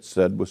 That's what it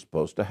said was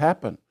supposed to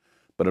happen.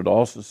 But it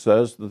also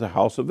says that the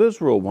house of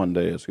Israel one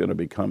day is going to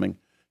be coming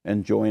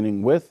and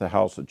joining with the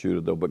house of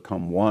Judah. They'll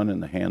become one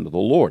in the hand of the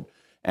Lord.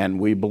 And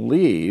we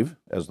believe,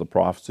 as the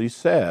prophecy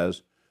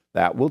says,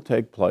 that will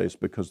take place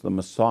because the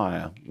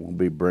Messiah will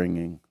be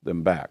bringing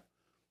them back.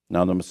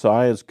 Now, the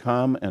Messiah has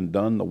come and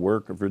done the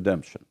work of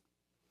redemption.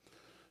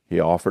 He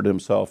offered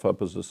himself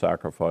up as a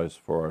sacrifice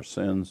for our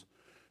sins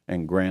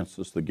and grants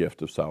us the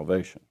gift of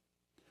salvation.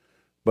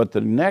 But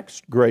the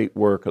next great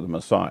work of the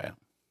Messiah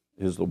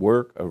is the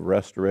work of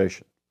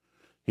restoration.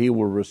 He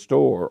will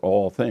restore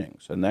all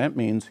things, and that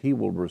means he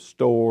will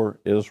restore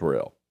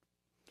Israel.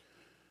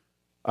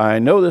 I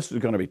know this is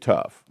going to be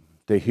tough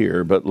to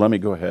hear, but let me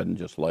go ahead and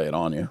just lay it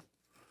on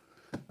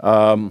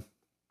you.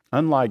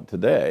 Unlike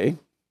today,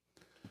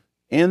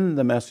 in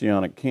the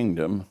Messianic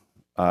kingdom,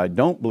 I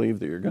don't believe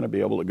that you're going to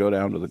be able to go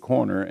down to the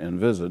corner and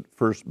visit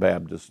First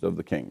Baptist of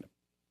the Kingdom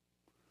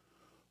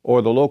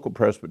or the local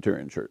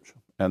Presbyterian church,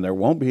 and there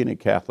won't be any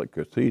Catholic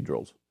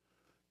cathedrals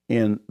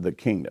in the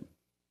kingdom.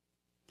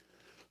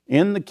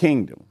 In the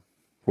kingdom,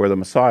 where the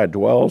Messiah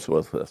dwells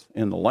with us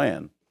in the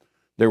land,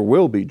 there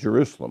will be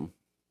Jerusalem,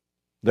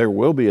 there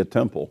will be a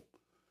temple,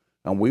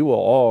 and we will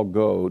all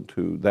go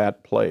to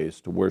that place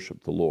to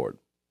worship the Lord.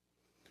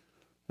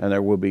 And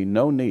there will be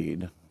no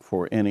need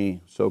for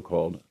any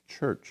so-called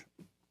church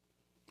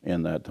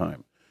in that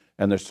time.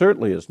 And there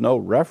certainly is no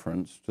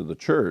reference to the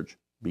church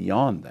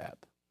beyond that.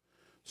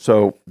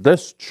 So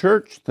this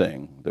church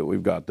thing that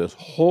we've got, this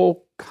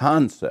whole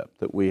concept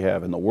that we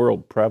have in the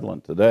world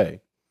prevalent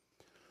today,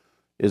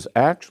 is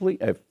actually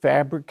a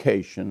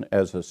fabrication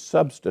as a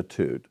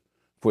substitute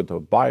for what the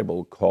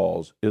Bible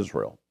calls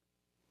Israel.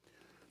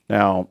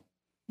 Now,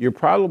 you're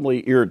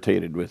probably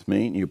irritated with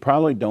me, and you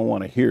probably don't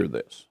want to hear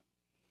this.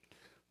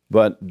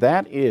 But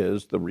that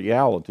is the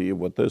reality of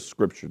what this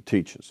scripture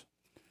teaches.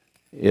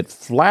 It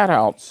flat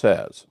out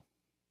says,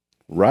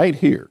 right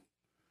here,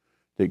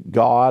 that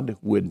God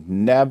would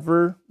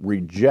never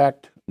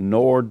reject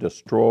nor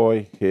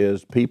destroy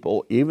his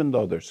people, even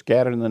though they're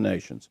scattered in the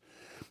nations.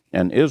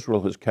 And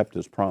Israel has kept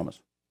his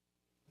promise.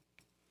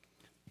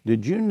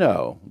 Did you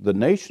know the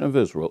nation of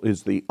Israel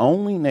is the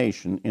only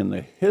nation in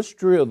the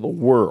history of the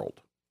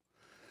world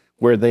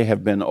where they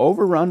have been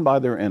overrun by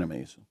their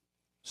enemies,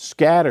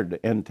 scattered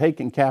and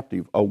taken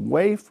captive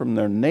away from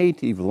their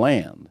native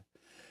land,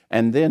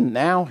 and then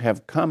now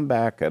have come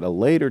back at a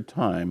later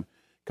time,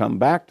 come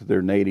back to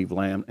their native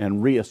land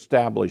and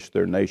reestablish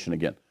their nation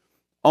again?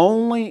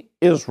 Only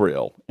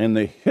Israel in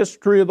the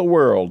history of the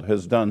world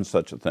has done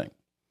such a thing.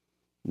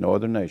 No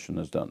other nation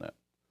has done that.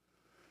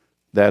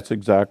 That's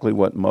exactly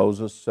what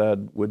Moses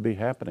said would be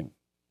happening.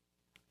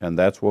 And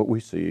that's what we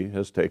see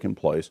has taken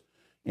place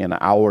in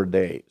our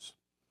days.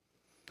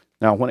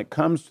 Now, when it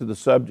comes to the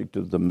subject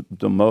of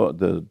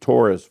the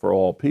Torah is for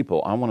all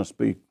people, I want to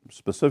speak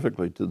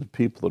specifically to the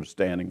people that are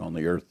standing on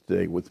the earth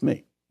today with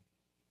me.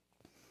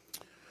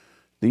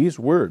 These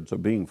words are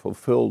being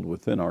fulfilled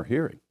within our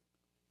hearing.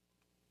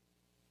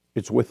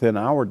 It's within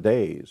our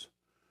days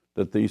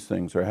that these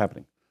things are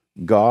happening.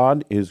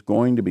 God is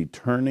going to be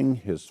turning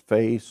his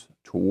face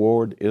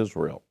toward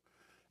Israel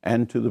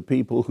and to the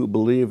people who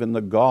believe in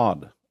the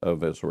God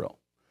of Israel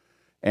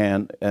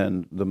and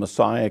the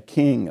Messiah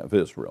King of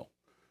Israel,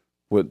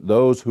 with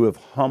those who have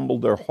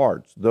humbled their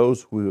hearts,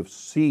 those who have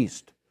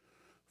ceased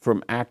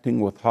from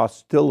acting with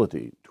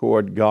hostility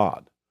toward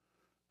God,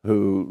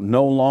 who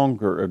no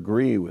longer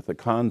agree with the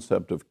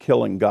concept of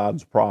killing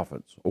God's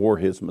prophets or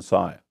his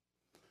Messiah.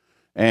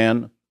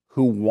 and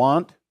who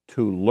want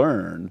to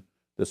learn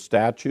the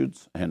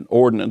statutes and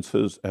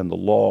ordinances and the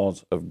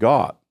laws of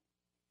God.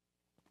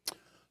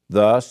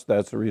 Thus,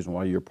 that's the reason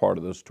why you're part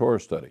of this Torah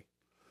study.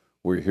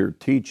 We're here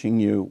teaching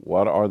you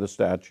what are the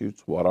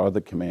statutes, what are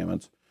the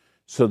commandments,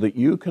 so that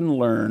you can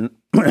learn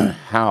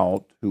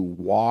how to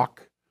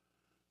walk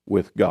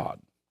with God.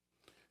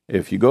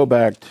 If you go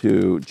back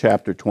to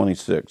chapter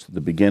 26,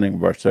 the beginning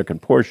of our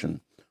second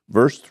portion,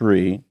 verse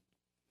 3,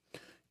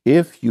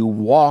 if you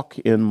walk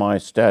in my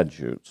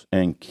statutes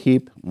and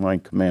keep my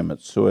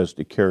commandments so as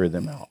to carry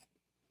them out.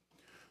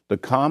 The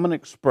common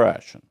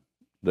expression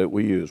that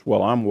we use,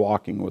 well, I'm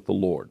walking with the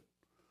Lord.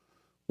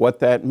 What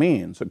that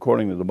means,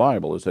 according to the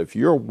Bible, is if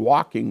you're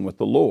walking with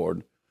the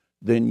Lord,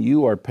 then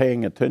you are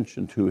paying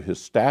attention to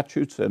his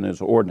statutes and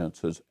his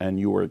ordinances, and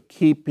you are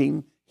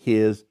keeping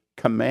his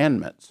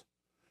commandments.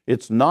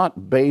 It's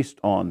not based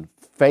on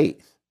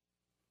faith.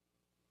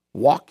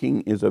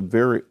 Walking is a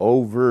very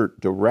overt,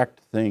 direct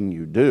thing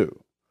you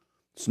do.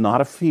 It's not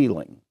a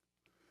feeling.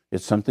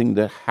 It's something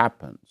that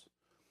happens.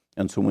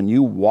 And so when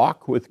you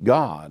walk with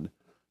God,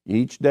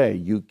 each day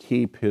you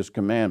keep his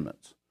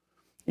commandments.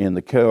 In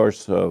the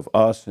course of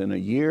us in a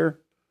year,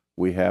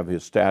 we have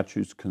his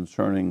statutes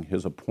concerning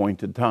his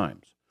appointed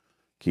times,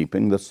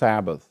 keeping the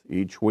Sabbath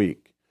each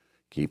week,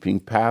 keeping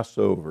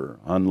Passover,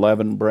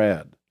 unleavened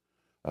bread,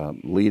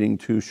 leading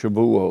to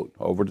Shavuot,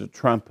 over to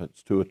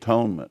trumpets, to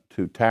atonement,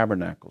 to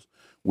tabernacles.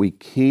 We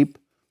keep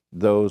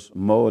those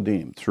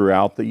Moedim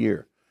throughout the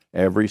year.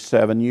 Every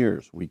 7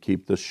 years, we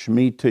keep the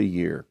Shemitah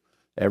year.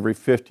 Every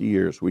 50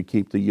 years, we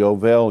keep the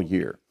Yovel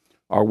year.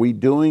 Are we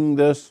doing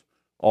this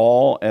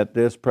all at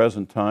this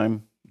present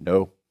time?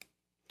 No.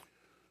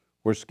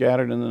 We're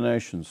scattered in the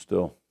nations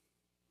still.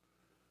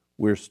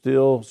 We're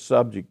still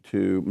subject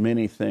to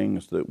many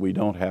things that we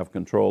don't have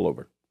control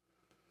over.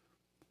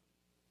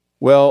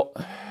 Well,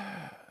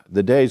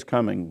 the day's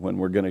coming when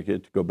we're going to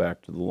get to go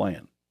back to the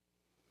land.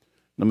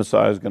 The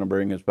Messiah is going to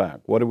bring us back.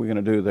 What are we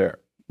going to do there?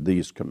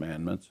 These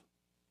commandments.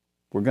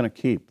 We're going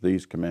to keep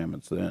these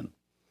commandments then.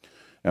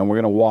 And we're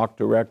going to walk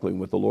directly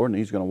with the Lord, and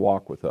he's going to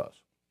walk with us.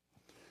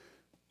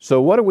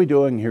 So what are we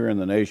doing here in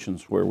the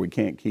nations where we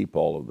can't keep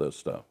all of this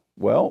stuff?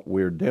 Well,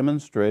 we're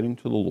demonstrating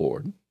to the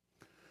Lord.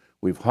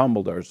 We've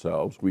humbled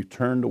ourselves. We've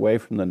turned away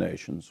from the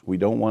nations. We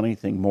don't want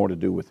anything more to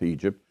do with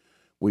Egypt.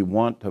 We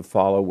want to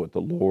follow what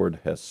the Lord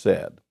has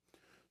said.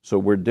 So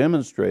we're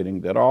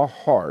demonstrating that our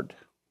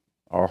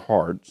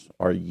hearts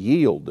are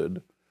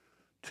yielded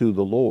to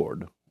the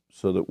Lord,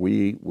 so that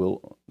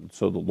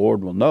the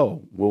Lord will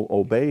know we'll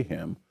obey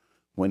him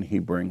when he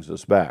brings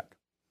us back.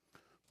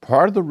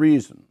 Part of the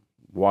reason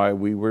why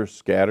we were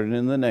scattered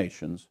in the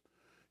nations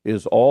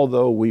is,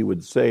 although we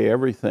would say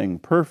everything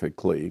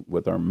perfectly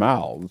with our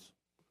mouths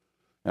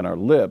and our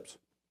lips,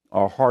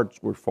 our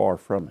hearts were far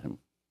from him.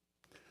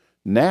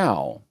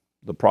 Now,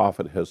 the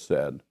prophet has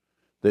said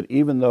that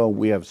even though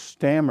we have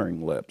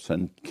stammering lips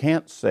and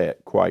can't say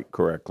it quite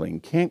correctly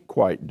and can't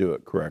quite do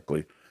it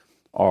correctly,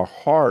 our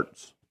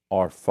hearts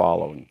are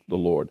following the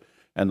Lord.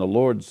 And the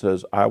Lord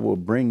says, I will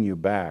bring you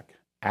back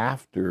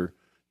after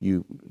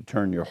you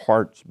turn your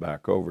hearts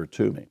back over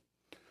to me.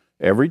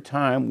 Every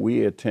time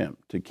we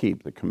attempt to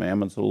keep the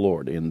commandments of the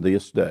Lord in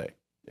this day,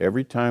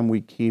 every time we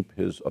keep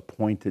his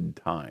appointed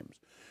times,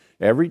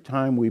 every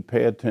time we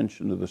pay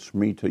attention to the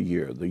Shemitah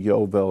year, the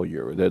Yovel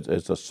year,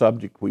 it's a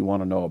subject we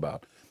want to know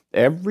about.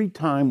 Every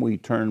time we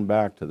turn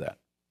back to that,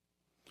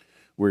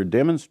 we're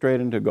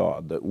demonstrating to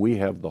God that we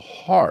have the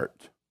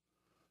heart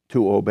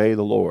to obey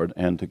the Lord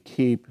and to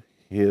keep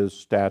his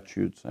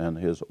statutes and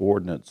his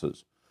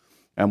ordinances.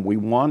 And we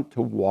want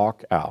to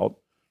walk out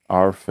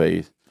our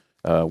faith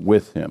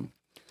with him.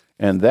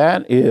 And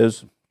that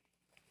is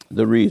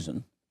the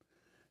reason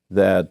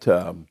that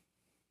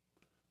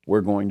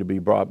we're going to be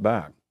brought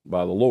back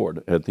by the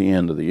Lord at the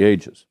end of the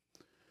ages.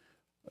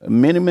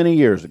 Many, many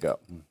years ago,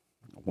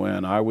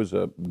 when I was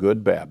a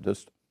good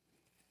Baptist,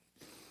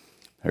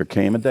 there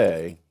came a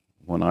day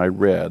when I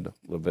read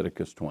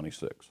Leviticus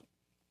 26.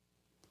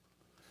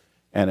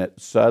 And it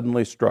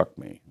suddenly struck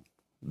me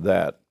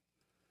that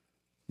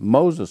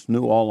Moses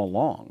knew all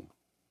along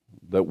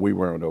that we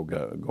weren't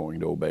going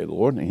to obey the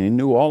Lord, and he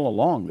knew all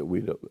along that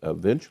we'd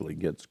eventually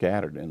get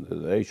scattered into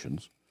the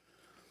nations.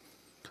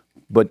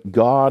 But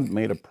God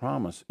made a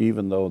promise,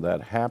 even though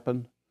that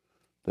happened,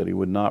 that he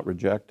would not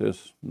reject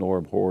us, nor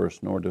abhor us,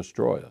 nor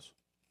destroy us.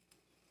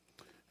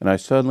 And I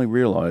suddenly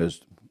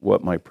realized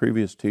what my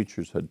previous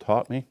teachers had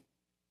taught me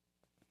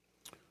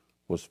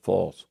was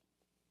false.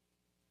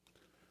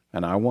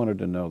 And I wanted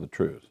to know the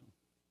truth.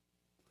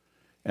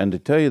 And to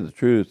tell you the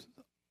truth,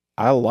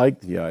 I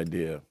like the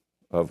idea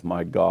of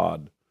my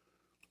God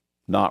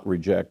not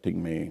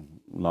rejecting me,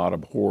 not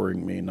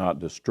abhorring me, not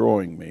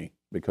destroying me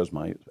because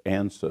my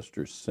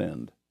ancestors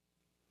sinned.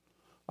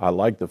 I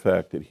like the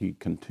fact that he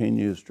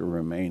continues to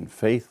remain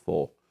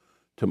faithful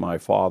to my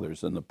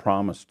fathers and the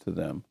promise to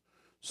them,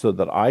 so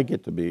that I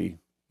get to be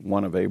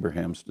one of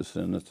Abraham's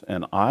descendants,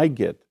 and I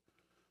get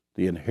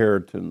the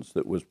inheritance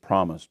that was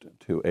promised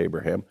to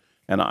Abraham,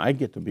 and I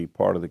get to be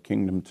part of the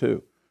kingdom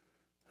too.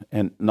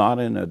 and not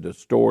in a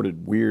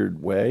distorted,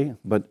 weird way,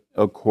 but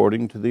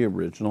according to the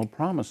original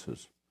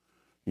promises,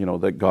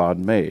 that God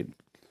made.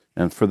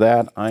 And for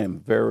that, I am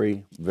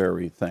very,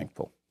 very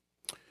thankful.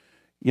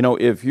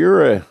 If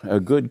you're a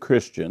good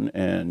Christian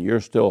and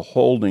you're still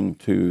holding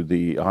to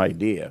the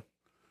idea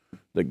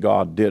that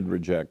God did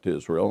reject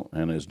Israel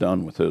and is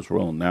done with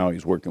Israel, and now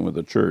he's working with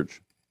the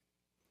church,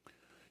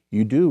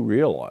 you do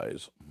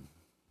realize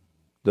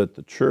that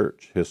the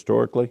church,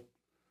 historically,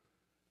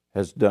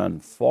 has done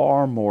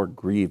far more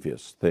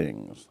grievous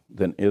things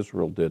than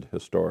Israel did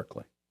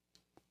historically.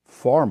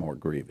 Far more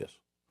grievous.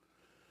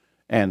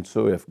 And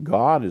so if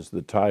God is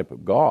the type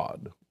of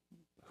God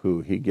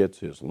who he gets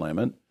his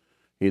limit,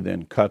 he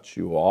then cuts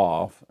you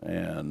off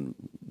and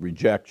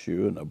rejects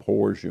you and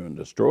abhors you and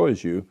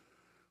destroys you,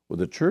 well,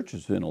 the church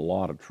is in a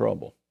lot of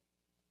trouble,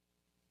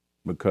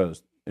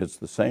 because it's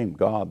the same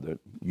God that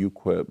you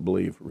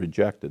believe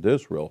rejected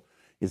Israel.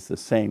 It's the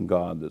same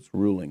God that's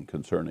ruling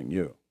concerning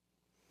you.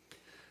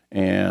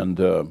 And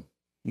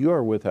you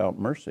are without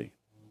mercy,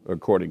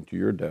 according to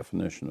your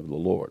definition of the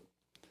Lord.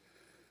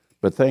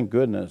 But thank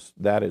goodness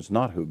that is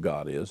not who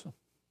God is.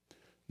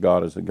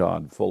 God is a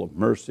God full of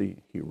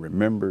mercy. He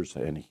remembers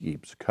and he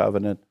keeps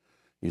covenant.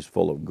 He's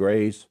full of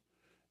grace.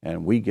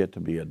 And we get to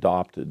be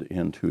adopted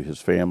into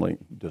his family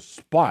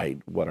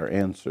despite what our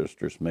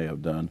ancestors may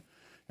have done.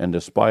 And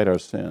despite our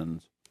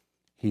sins,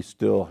 he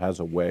still has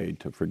a way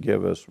to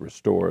forgive us,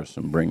 restore us,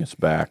 and bring us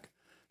back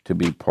to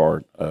be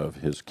part of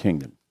his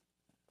kingdom.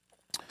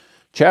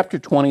 Chapter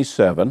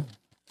 27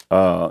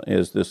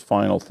 is this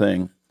final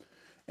thing,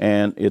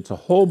 and it's a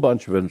whole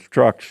bunch of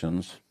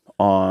instructions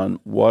on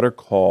what are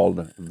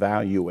called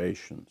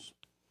valuations.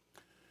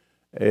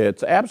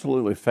 It's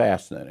absolutely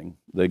fascinating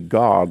that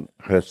God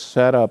has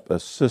set up a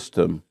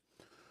system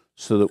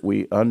so that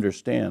we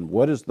understand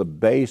what is the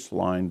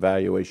baseline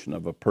valuation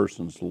of a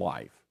person's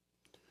life.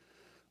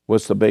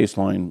 What's the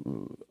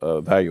baseline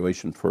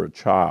valuation for a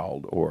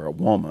child or a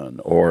woman,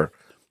 or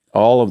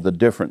all of the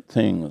different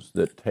things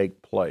that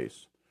take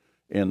place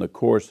in the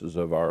courses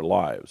of our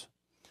lives.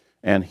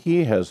 And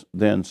he has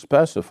then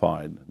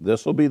specified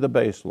this will be the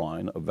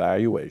baseline of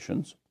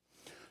valuations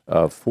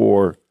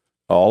for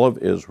all of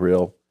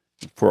Israel,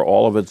 for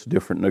all of its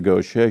different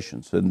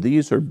negotiations. And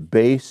these are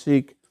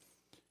basic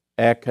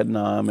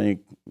economic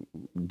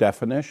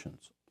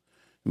definitions.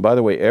 And by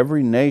the way,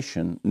 every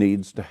nation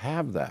needs to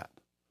have that,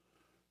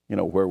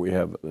 where we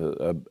have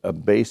a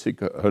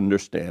basic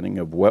understanding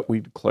of what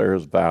we declare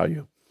as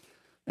value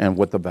and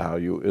what the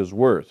value is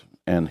worth.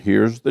 And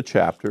here's the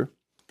chapter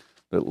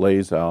that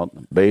lays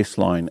out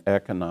baseline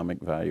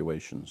economic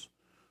valuations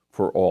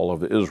for all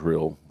of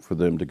Israel for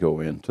them to go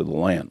into the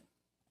land.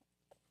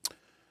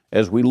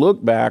 As we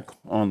look back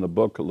on the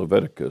book of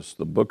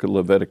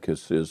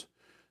Leviticus is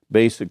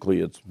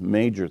basically, its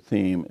major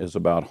theme is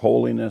about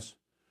holiness.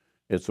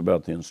 It's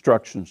about the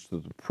instructions to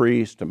the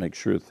priest to make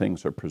sure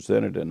things are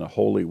presented in a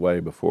holy way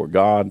before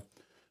God.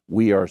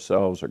 We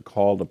ourselves are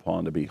called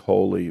upon to be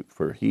holy,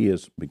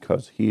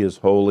 because he is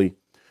holy,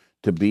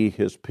 to be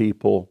his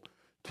people,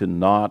 to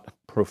not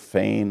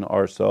profane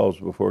ourselves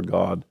before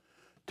God,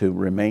 to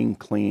remain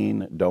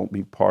clean, don't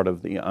be part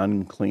of the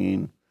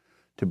unclean,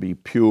 to be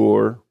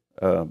pure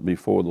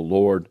before the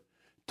Lord,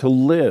 to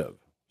live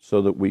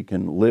so that we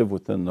can live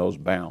within those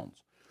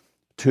bounds,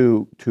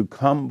 to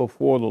come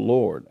before the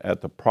Lord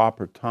at the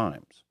proper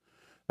times,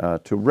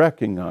 to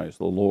recognize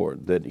the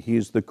Lord, that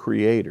he's the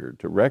creator,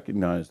 to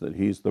recognize that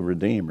he's the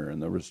redeemer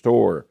and the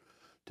restorer,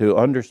 to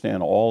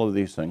understand all of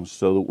these things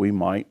so that we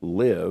might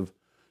live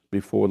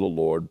before the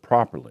Lord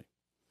properly.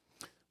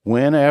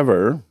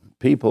 Whenever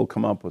people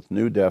come up with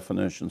new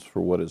definitions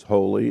for what is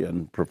holy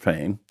and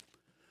profane,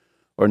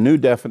 or new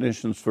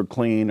definitions for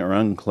clean or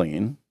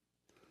unclean,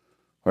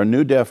 or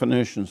new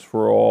definitions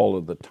for all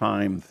of the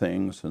time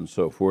things and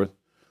so forth,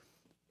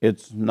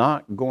 it's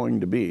not going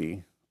to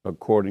be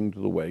according to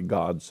the way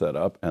God set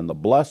up, and the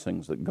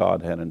blessings that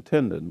God had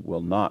intended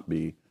will not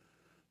be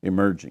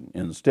emerging.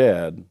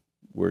 Instead,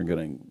 we're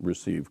going to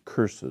receive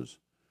curses,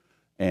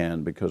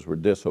 and because we're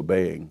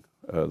disobeying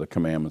the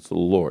commandments of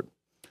the Lord.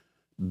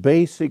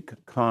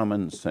 Basic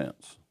common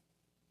sense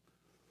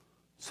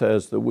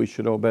says that we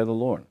should obey the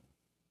Lord,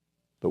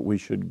 that we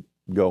should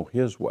go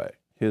his way,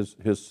 his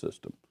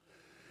system.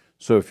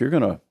 So if you're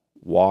going to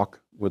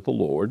walk with the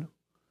Lord,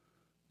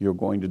 you're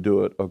going to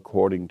do it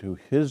according to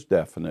his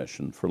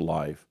definition for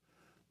life,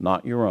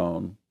 not your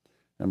own.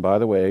 And by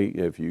the way,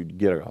 if you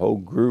get a whole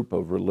group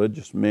of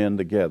religious men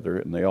together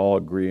and they all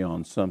agree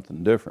on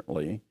something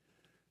differently,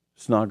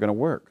 it's not going to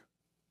work.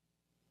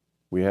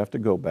 We have to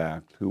go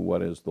back to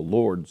what is the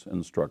Lord's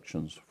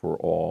instructions for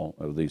all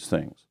of these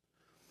things.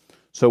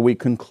 So we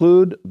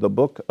conclude the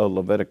book of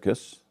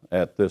Leviticus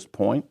at this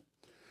point,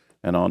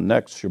 and on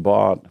next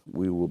Shabbat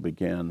we will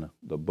begin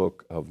the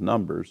book of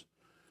Numbers,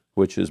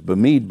 which is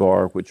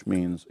Bamidbar, which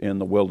means in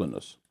the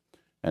wilderness.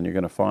 And you're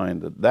going to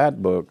find that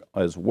that book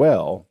as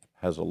well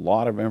has a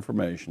lot of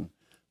information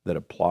that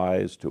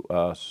applies to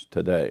us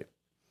today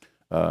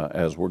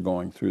as we're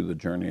going through the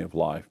journey of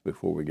life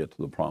before we get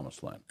to the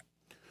promised land.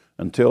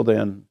 Until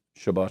then,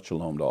 Shabbat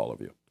Shalom to all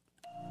of you.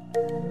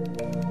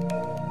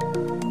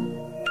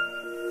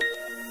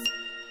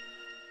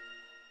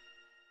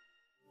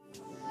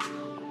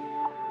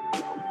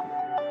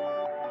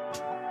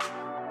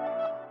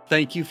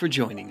 Thank you for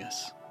joining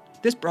us.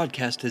 This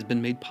broadcast has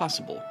been made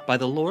possible by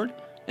the Lord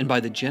and by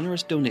the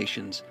generous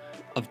donations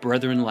of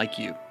brethren like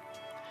you.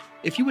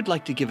 If you would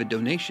like to give a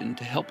donation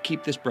to help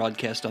keep this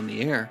broadcast on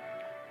the air,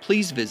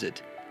 please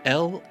visit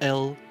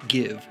llgive.com.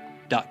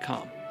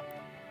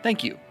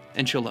 Thank you,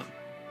 and shalom.